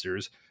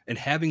podcasters and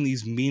having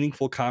these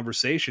meaningful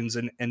conversations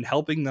and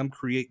helping them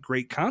create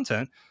great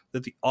content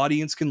that the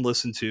audience can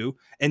listen to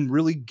and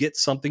really get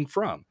something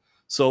from.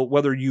 So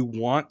whether you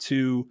want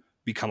to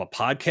become a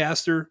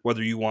podcaster,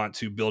 whether you want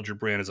to build your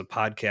brand as a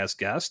podcast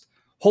guest,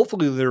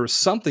 hopefully there was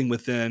something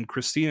within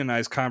Christina and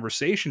I's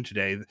conversation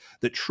today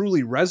that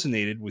truly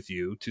resonated with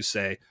you to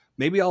say,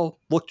 maybe I'll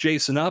look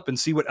Jason up and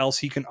see what else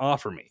he can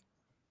offer me.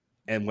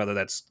 And whether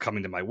that's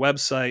coming to my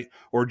website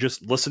or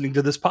just listening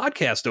to this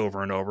podcast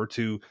over and over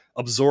to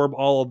absorb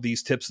all of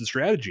these tips and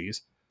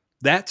strategies,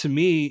 that to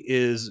me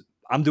is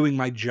I'm doing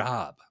my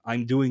job.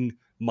 I'm doing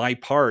my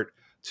part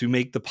to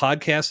make the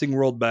podcasting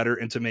world better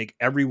and to make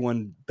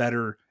everyone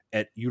better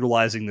at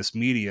utilizing this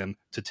medium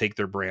to take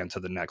their brand to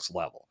the next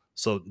level.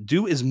 So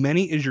do as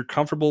many as you're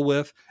comfortable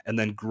with and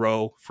then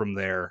grow from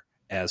there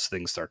as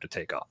things start to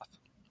take off.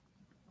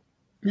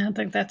 Yeah, I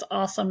think that's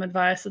awesome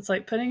advice. It's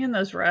like putting in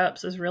those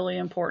reps is really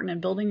important and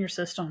building your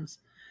systems.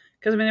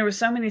 Because I mean, there were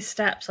so many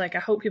steps. Like, I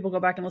hope people go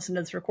back and listen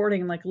to this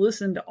recording and like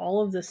listen to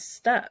all of the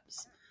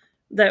steps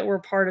that were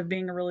part of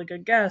being a really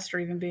good guest or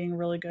even being a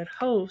really good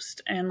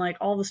host, and like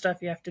all the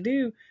stuff you have to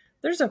do.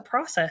 There's a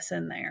process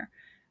in there.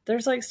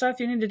 There's like stuff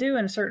you need to do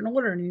in a certain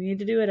order, and you need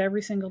to do it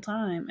every single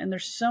time. And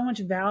there's so much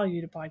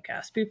value to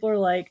podcasts. People are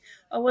like,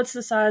 "Oh, what's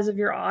the size of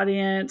your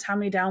audience? How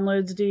many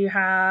downloads do you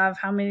have?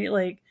 How many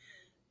like?"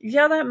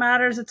 Yeah, that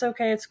matters. It's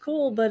okay. It's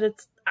cool. But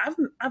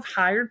I've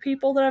hired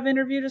people that I've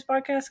interviewed as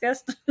podcast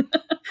guests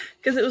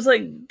because it was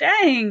like,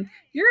 dang,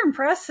 you're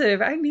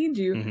impressive. I need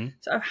you. Mm-hmm.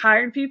 So I've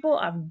hired people.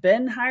 I've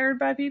been hired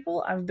by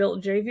people. I've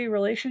built JV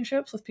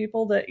relationships with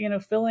people that,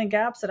 fill in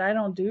gaps that I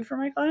don't do for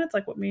my clients,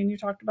 like what me and you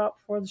talked about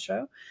before the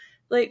show.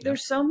 Like, Yep.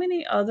 there's so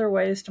many other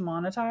ways to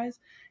monetize.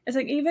 It's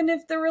like, even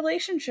if the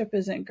relationship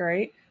isn't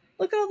great,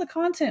 look at all the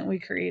content we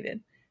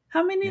created.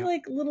 How many Yep.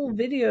 like little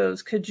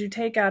videos could you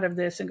take out of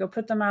this and go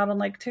put them out on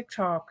like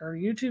TikTok or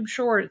YouTube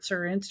Shorts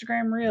or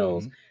Instagram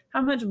Reels? Mm-hmm.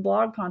 How much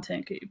blog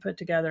content could you put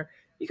together?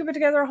 You could put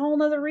together a whole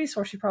nother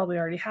resource. You probably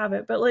already have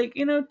it, but like,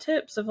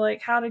 tips of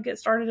like how to get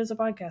started as a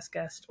podcast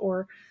guest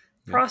or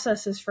Yep.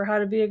 processes for how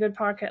to be a good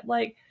podcast.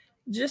 Like,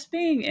 just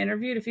being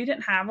interviewed, if you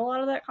didn't have a lot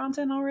of that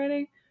content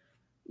already,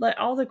 like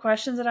all the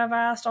questions that I've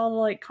asked, all the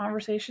like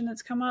conversation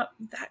that's come up,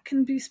 that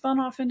can be spun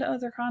off into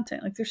other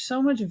content. Like, there's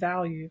so much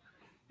value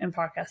in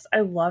podcasts.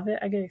 I love it.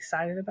 I get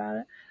excited about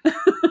it.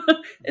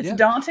 It's Yeah.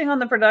 daunting on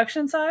the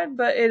production side,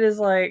 but it is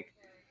like,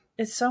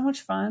 it's so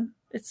much fun.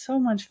 It's so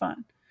much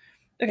fun.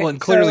 Okay, Well, and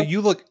clearly so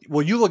you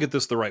look at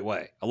this the right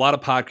way. A lot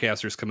of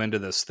podcasters come into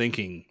this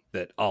thinking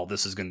that, oh,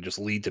 this is going to just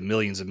lead to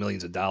millions and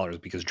millions of dollars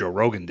because Joe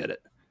Rogan did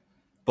it.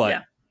 But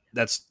yeah,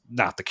 that's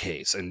not the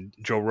case. And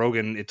Joe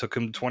Rogan, it took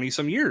him 20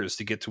 some years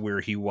to get to where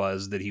he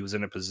was, that he was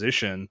in a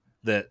position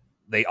that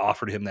they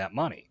offered him that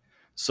money.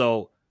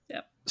 So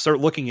yeah, start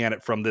looking at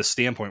it from this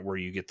standpoint where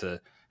you get to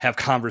have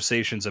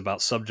conversations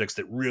about subjects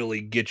that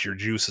really get your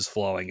juices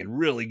flowing and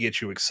really get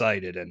you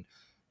excited. And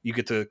you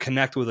get to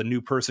connect with a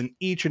new person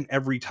each and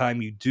every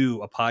time you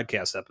do a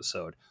podcast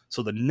episode.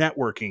 So the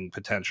networking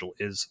potential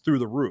is through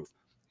the roof.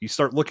 You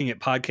start looking at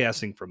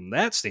podcasting from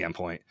that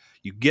standpoint,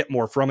 you get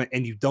more from it,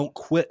 and you don't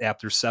quit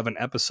after 7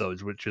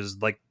 episodes, which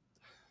is like,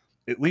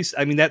 at least,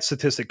 I mean, that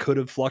statistic could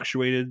have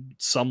fluctuated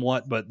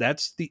somewhat, but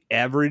that's the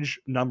average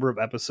number of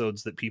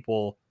episodes that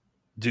people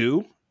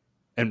do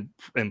and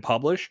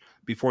publish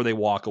before they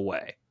walk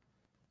away.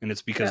 And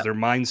it's because yeah. their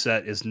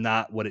mindset is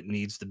not what it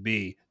needs to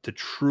be to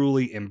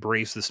truly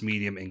embrace this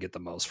medium and get the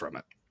most from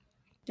it.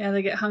 Yeah,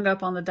 they get hung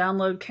up on the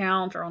download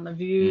count or on the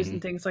views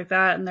and things like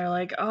that. And they're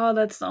like, oh,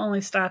 that's the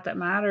only stat that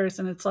matters.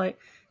 And it's like,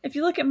 if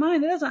you look at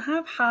mine, it doesn't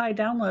have high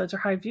downloads or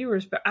high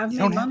viewers, but I've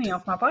made money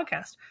off my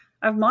podcast.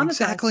 I've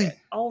monetized it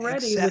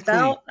already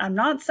without, I'm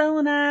not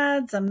selling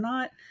ads. I'm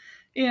not,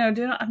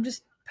 I'm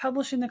just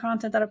publishing the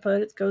content that I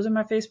put. It goes in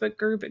my Facebook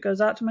group. It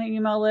goes out to my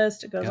email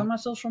list. It goes on my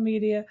social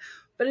media,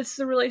 but it's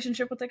the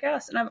relationship with the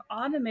guest. And I've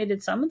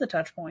automated some of the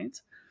touch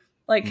points.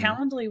 Like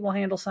Calendly will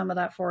handle some of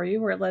that for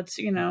you, where it lets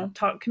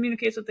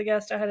communicates with the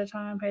guest ahead of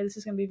time. Hey, this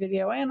is going to be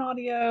video and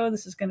audio.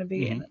 This is going to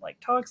be, and it like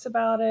talks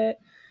about it.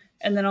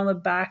 And then on the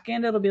back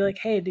end, it'll be like,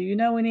 hey, do you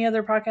know any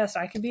other podcast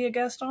I could be a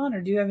guest on, or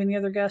do you have any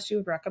other guests you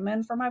would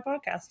recommend for my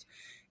podcast?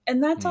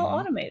 And that's all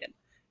automated.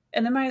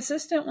 And then my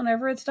assistant,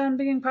 whenever it's done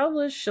being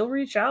published, she'll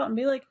reach out and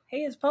be like,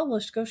 hey, it's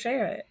published, go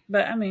share it.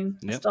 But I mean,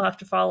 I still have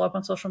to follow up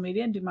on social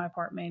media and do my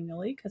part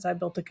manually because I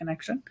built a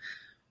connection.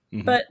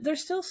 But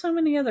there's still so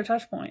many other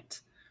touch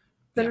points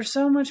that are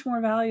so much more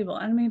valuable.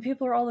 I mean,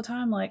 people are all the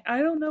time like,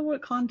 I don't know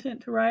what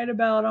content to write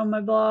about on my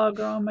blog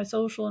or on my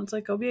social. And it's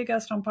like, go be a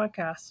guest on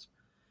podcast,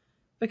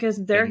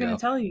 because they're going to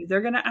tell you,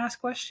 they're going to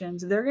ask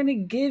questions. They're going to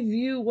give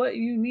you what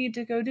you need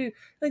to go do.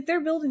 Like,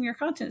 they're building your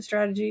content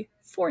strategy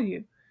for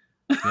you.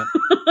 Yep.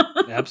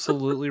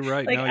 Absolutely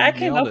right. Like, no, I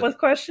came up with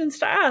questions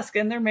to ask,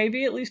 and there may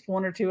be at least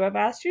one or two I've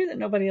asked you that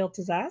nobody else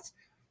has asked.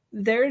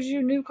 There's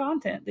your new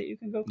content that you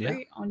can go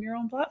create on your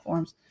own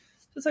platforms.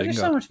 So it's like, there's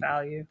so much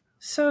value.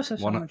 So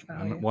much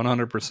value.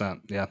 100%.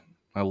 Yeah.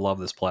 I love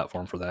this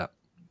platform for that.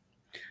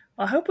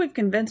 Well, I hope we've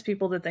convinced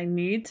people that they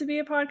need to be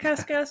a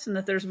podcast guest and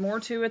that there's more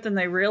to it than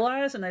they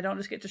realize, and they don't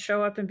just get to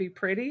show up and be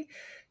pretty.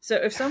 So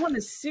if someone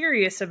is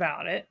serious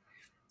about it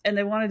and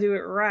they want to do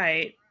it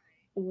right,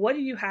 what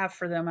do you have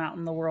for them out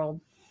in the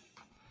world?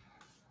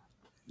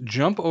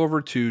 Jump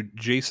over to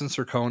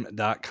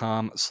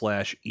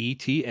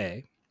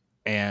jasonsircone.com/ETA.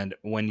 And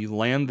when you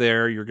land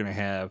there, you're going to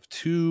have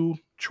 2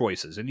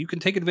 choices, and you can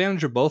take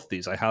advantage of both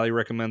these. I highly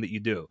recommend that you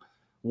do.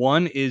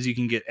 One is you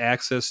can get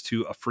access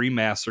to a free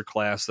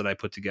masterclass that I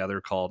put together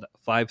called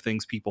 5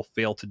 Things People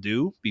Fail to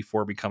Do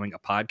Before Becoming a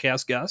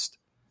Podcast Guest.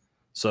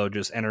 So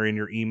just enter in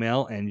your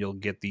email and you'll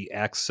get the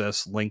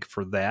access link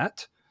for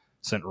that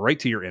sent right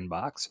to your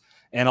inbox.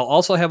 And I'll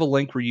also have a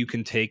link where you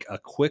can take a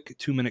quick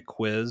 2-minute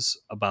quiz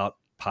about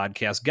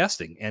podcast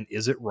guesting and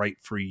is it right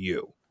for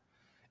you?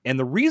 And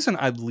the reason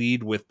I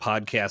lead with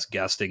podcast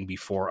guesting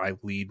before I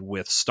lead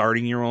with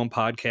starting your own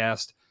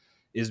podcast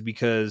is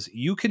because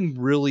you can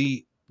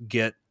really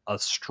get a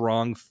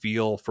strong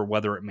feel for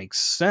whether it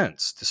makes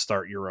sense to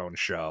start your own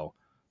show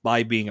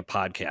by being a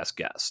podcast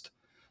guest.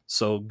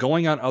 So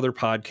going on other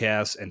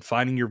podcasts and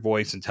finding your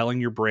voice and telling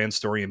your brand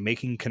story and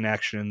making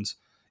connections,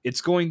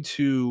 it's going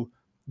to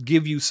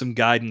give you some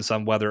guidance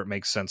on whether it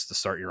makes sense to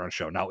start your own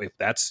show. Now,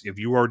 if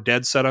you are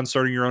dead set on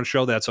starting your own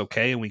show, that's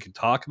okay. And we can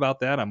talk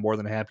about that. I'm more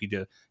than happy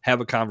to have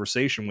a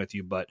conversation with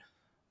you, but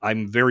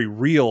I'm very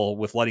real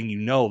with letting you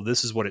know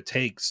this is what it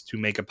takes to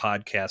make a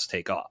podcast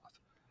take off.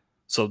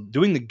 So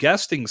doing the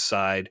guesting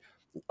side,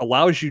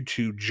 allows you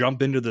to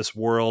jump into this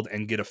world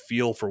and get a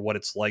feel for what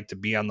it's like to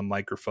be on the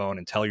microphone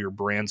and tell your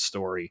brand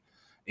story.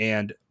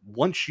 And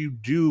once you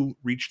do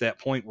reach that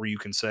point where you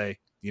can say,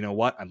 you know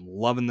what, I'm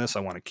loving this, I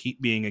want to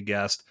keep being a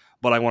guest,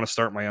 but I want to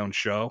start my own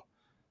show,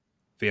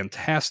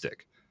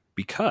 fantastic.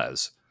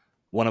 Because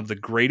one of the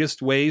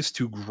greatest ways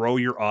to grow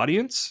your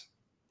audience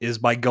is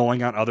by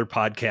going on other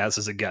podcasts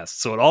as a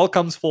guest. So it all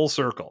comes full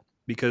circle,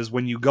 because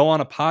when you go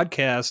on a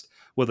podcast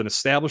with an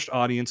established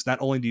audience,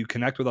 not only do you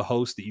connect with a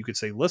host that you could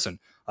say, listen,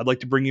 I'd like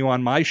to bring you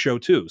on my show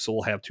too. So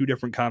we'll have two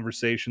different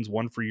conversations,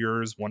 one for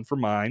yours, one for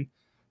mine.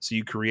 So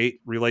you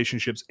create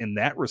relationships in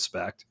that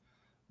respect,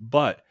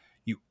 but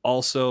you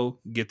also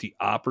get the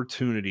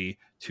opportunity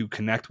to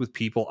connect with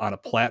people on a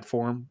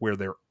platform where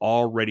they're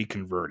already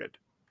converted.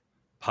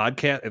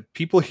 Podcast, if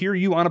people hear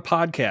you on a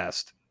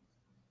podcast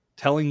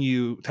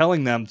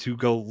telling them to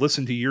go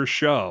listen to your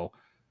show,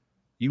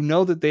 you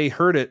know that they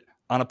heard it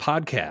on a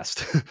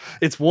podcast.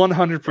 It's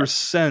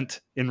 100%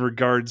 in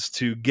regards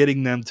to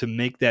getting them to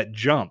make that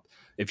jump.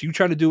 If you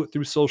try to do it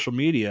through social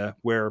media,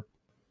 where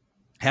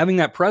having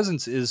that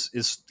presence is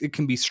it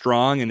can be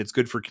strong and it's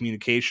good for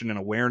communication and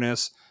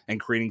awareness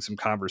and creating some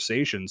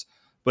conversations,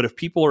 but if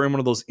people are in one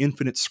of those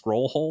infinite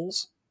scroll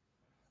holes,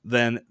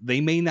 then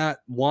they may not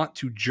want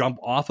to jump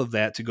off of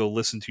that to go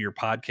listen to your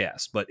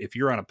podcast. But if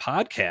you're on a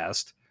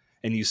podcast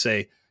and you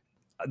say,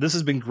 this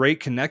has been great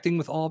connecting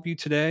with all of you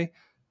today,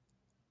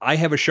 I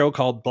have a show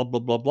called blah, blah,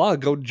 blah, blah.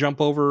 Go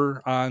jump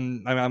over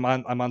on, I'm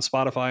on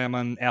Spotify, I'm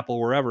on Apple,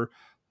 wherever.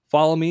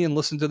 Follow me and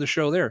listen to the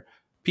show there.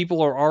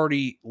 People are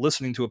already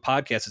listening to a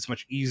podcast. It's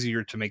much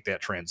easier to make that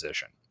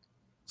transition.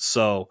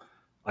 So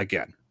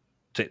again,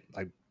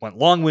 I went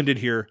long-winded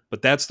here,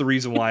 but that's the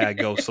reason why I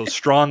go so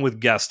strong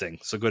with guesting.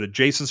 So go to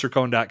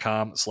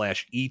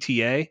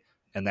jasonsircone.com/ETA,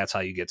 and that's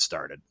how you get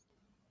started.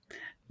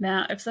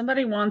 Now, if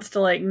somebody wants to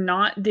like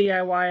not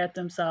DIY it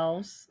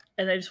themselves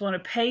and they just want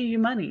to pay you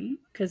money,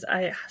 because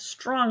I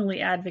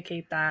strongly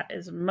advocate that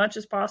as much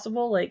as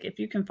possible. Like if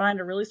you can find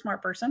a really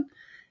smart person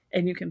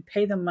and you can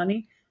pay them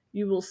money,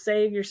 you will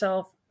save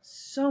yourself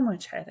so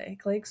much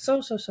headache, like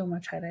so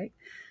much headache.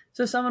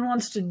 So if someone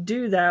wants to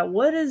do that,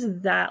 what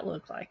does that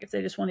look like if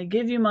they just want to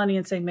give you money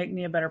and say, make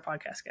me a better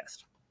podcast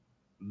guest?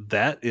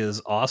 That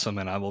is awesome,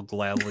 and I will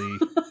gladly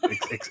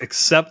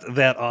accept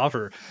that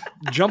offer.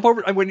 Jump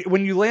over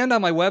when you land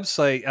on my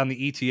website on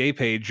the ETA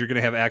page, you're going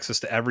to have access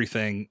to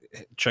everything.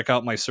 Check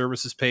out my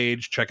services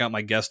page, check out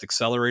my guest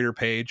accelerator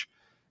page,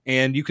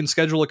 and you can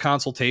schedule a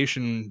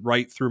consultation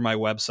right through my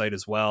website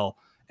as well.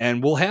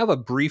 And we'll have a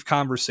brief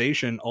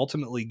conversation,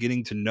 ultimately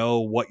getting to know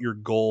what your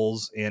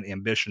goals and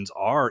ambitions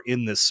are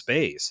in this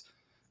space.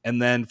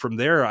 And then from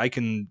there, I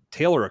can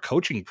tailor a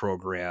coaching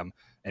program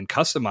and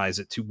customize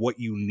it to what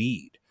you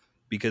need,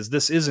 because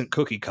this isn't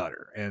cookie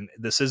cutter and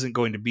this isn't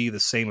going to be the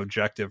same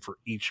objective for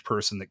each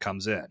person that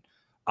comes in.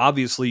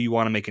 Obviously, you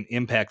want to make an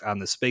impact on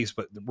the space,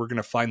 but we're going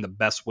to find the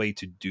best way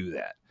to do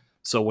that.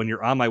 So when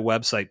you're on my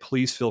website,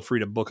 please feel free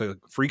to book a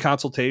free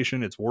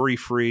consultation. It's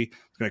worry-free.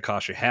 It's going to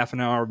cost you half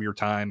an hour of your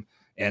time,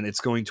 and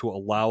it's going to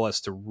allow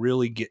us to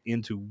really get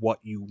into what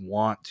you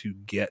want to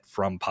get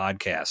from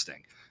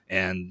podcasting,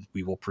 and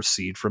we will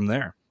proceed from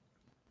there.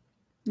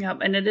 Yep,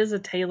 and it is a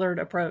tailored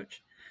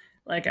approach.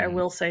 Like I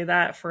will say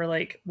that for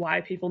like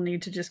why people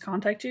need to just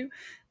contact you.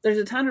 There's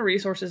a ton of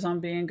resources on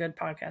being a good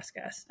podcast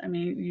guest. I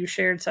mean, you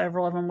shared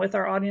several of them with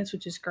our audience,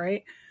 which is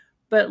great.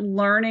 But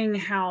learning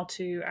how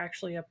to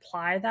actually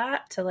apply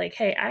that to like,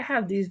 hey, I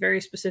have these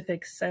very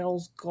specific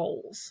sales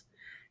goals.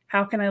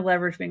 How can I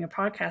leverage being a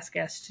podcast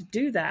guest to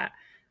do that?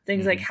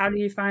 Things like how do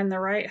you find the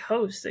right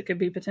hosts that could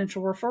be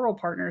potential referral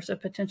partners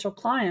of potential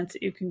clients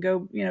that you can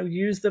go,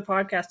 use the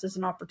podcast as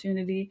an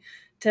opportunity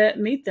to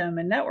meet them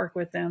and network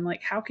with them.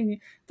 Like how can you,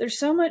 there's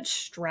so much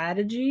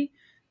strategy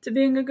to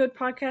being a good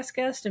podcast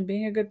guest and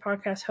being a good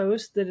podcast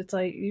host that it's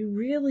like you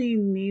really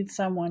need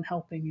someone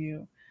helping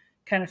you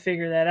kind of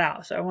figure that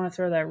out. So I want to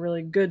throw that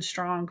really good,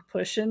 strong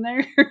push in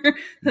there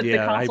that the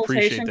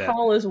consultation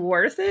call is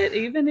worth it,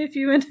 even if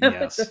you end up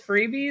with the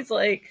freebies.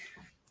 Like,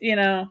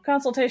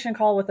 consultation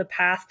call with a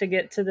path to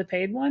get to the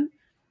paid one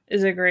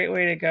is a great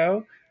way to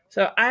go.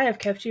 So I have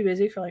kept you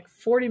busy for like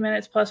 40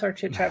 minutes plus our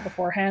chit chat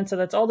beforehand. So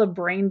that's all the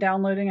brain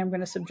downloading I'm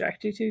going to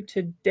subject you to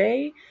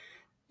today.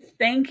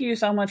 Thank you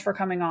so much for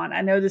coming on.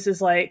 I know this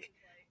is like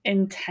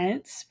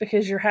intense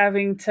because you're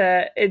having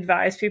to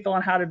advise people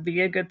on how to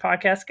be a good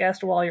podcast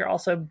guest while you're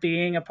also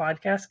being a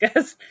podcast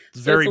guest.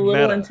 It's very a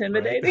little meta,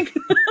 intimidating.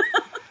 Right?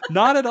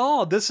 Not at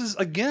all. This is,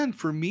 again,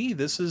 for me,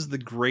 this is the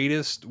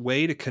greatest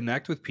way to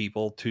connect with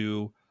people,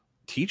 to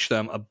teach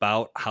them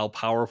about how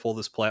powerful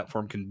this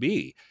platform can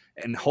be.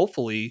 And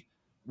hopefully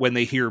when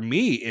they hear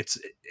me, it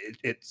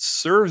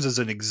serves as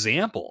an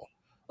example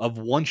of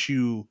once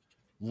you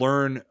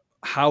learn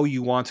how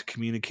you want to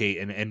communicate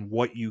and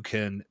what you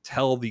can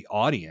tell the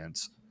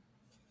audience,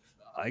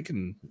 I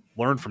can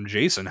learn from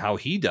Jason how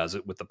he does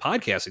it with the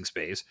podcasting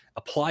space,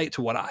 apply it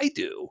to what I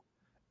do,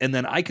 And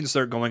then I can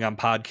start going on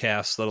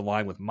podcasts that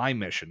align with my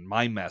mission,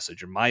 my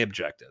message, and my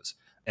objectives.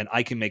 And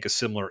I can make a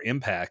similar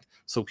impact,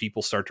 so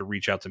people start to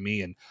reach out to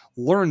me and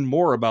learn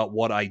more about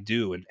what I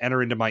do and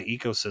enter into my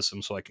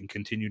ecosystem, so I can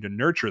continue to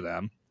nurture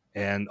them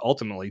and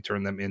ultimately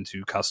turn them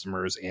into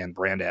customers and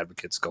brand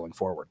advocates going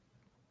forward.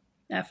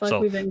 Yeah, I feel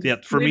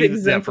like So we've this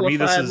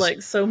exemplified is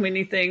like so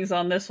many things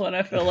on this one.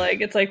 I feel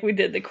like it's like we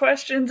did the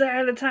questions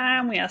ahead of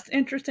time, we asked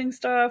interesting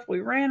stuff,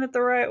 we ran it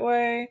the right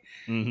way,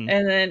 mhm.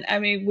 and then I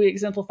mean we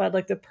exemplified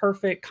like the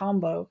perfect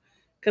combo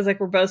because like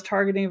we're both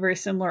targeting a very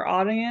similar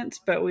audience,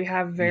 but we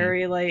have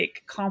very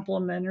like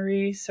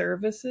complementary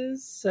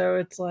services. So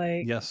it's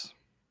like Yes.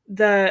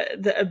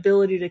 the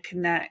ability to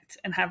connect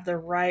and have the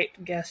right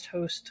guest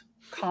host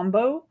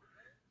combo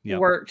Yep.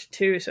 worked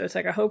too. So it's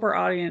like I hope our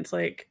audience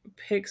like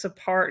picks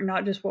apart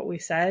not just what we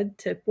said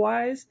tip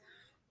wise,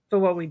 but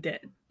what we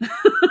did.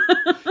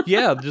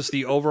 Yeah, just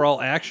the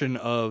overall action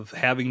of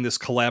having this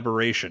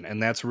collaboration.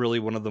 And that's really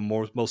one of the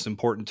most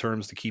important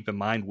terms to keep in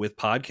mind with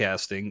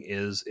podcasting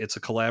is it's a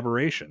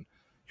collaboration.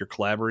 You're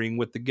collaborating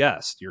with the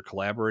guest, you're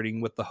collaborating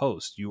with the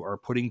host, you are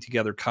putting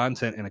together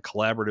content in a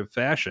collaborative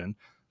fashion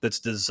that's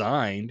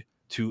designed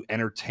to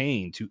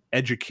entertain, to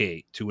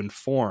educate, to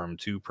inform,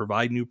 to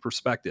provide new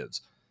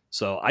perspectives.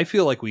 So I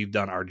feel like we've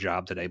done our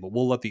job today, but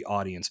we'll let the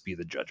audience be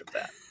the judge of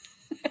that.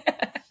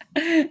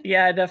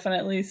 Yeah,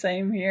 definitely.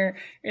 Same here.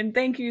 And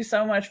thank you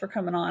so much for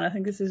coming on. I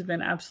think this has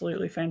been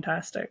absolutely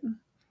fantastic.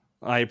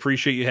 I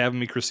appreciate you having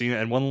me, Christina.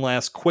 And one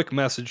last quick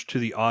message to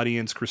the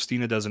audience.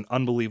 Christina does an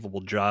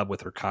unbelievable job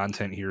with her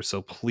content here.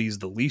 So please,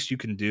 the least you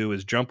can do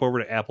is jump over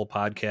to Apple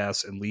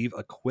Podcasts and leave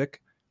a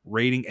quick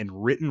rating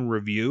and written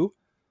review,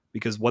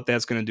 because what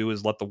that's going to do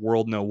is let the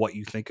world know what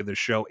you think of the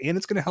show. And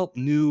it's going to help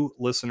new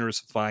listeners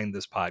find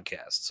this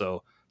podcast.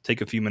 So take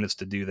a few minutes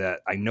to do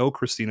that. I know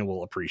Christina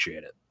will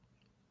appreciate it.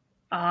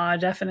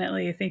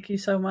 Definitely. Thank you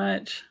so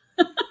much.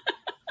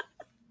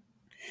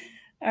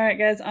 All right,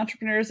 guys,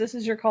 entrepreneurs, this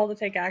is your call to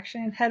take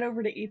action. Head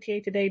over to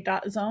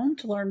etatoday.zone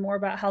to learn more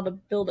about how to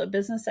build a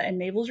business that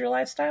enables your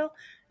lifestyle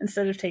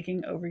instead of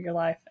taking over your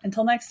life.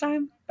 Until next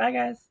time, bye,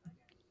 guys.